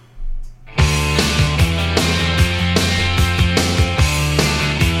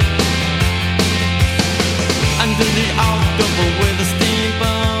 Under the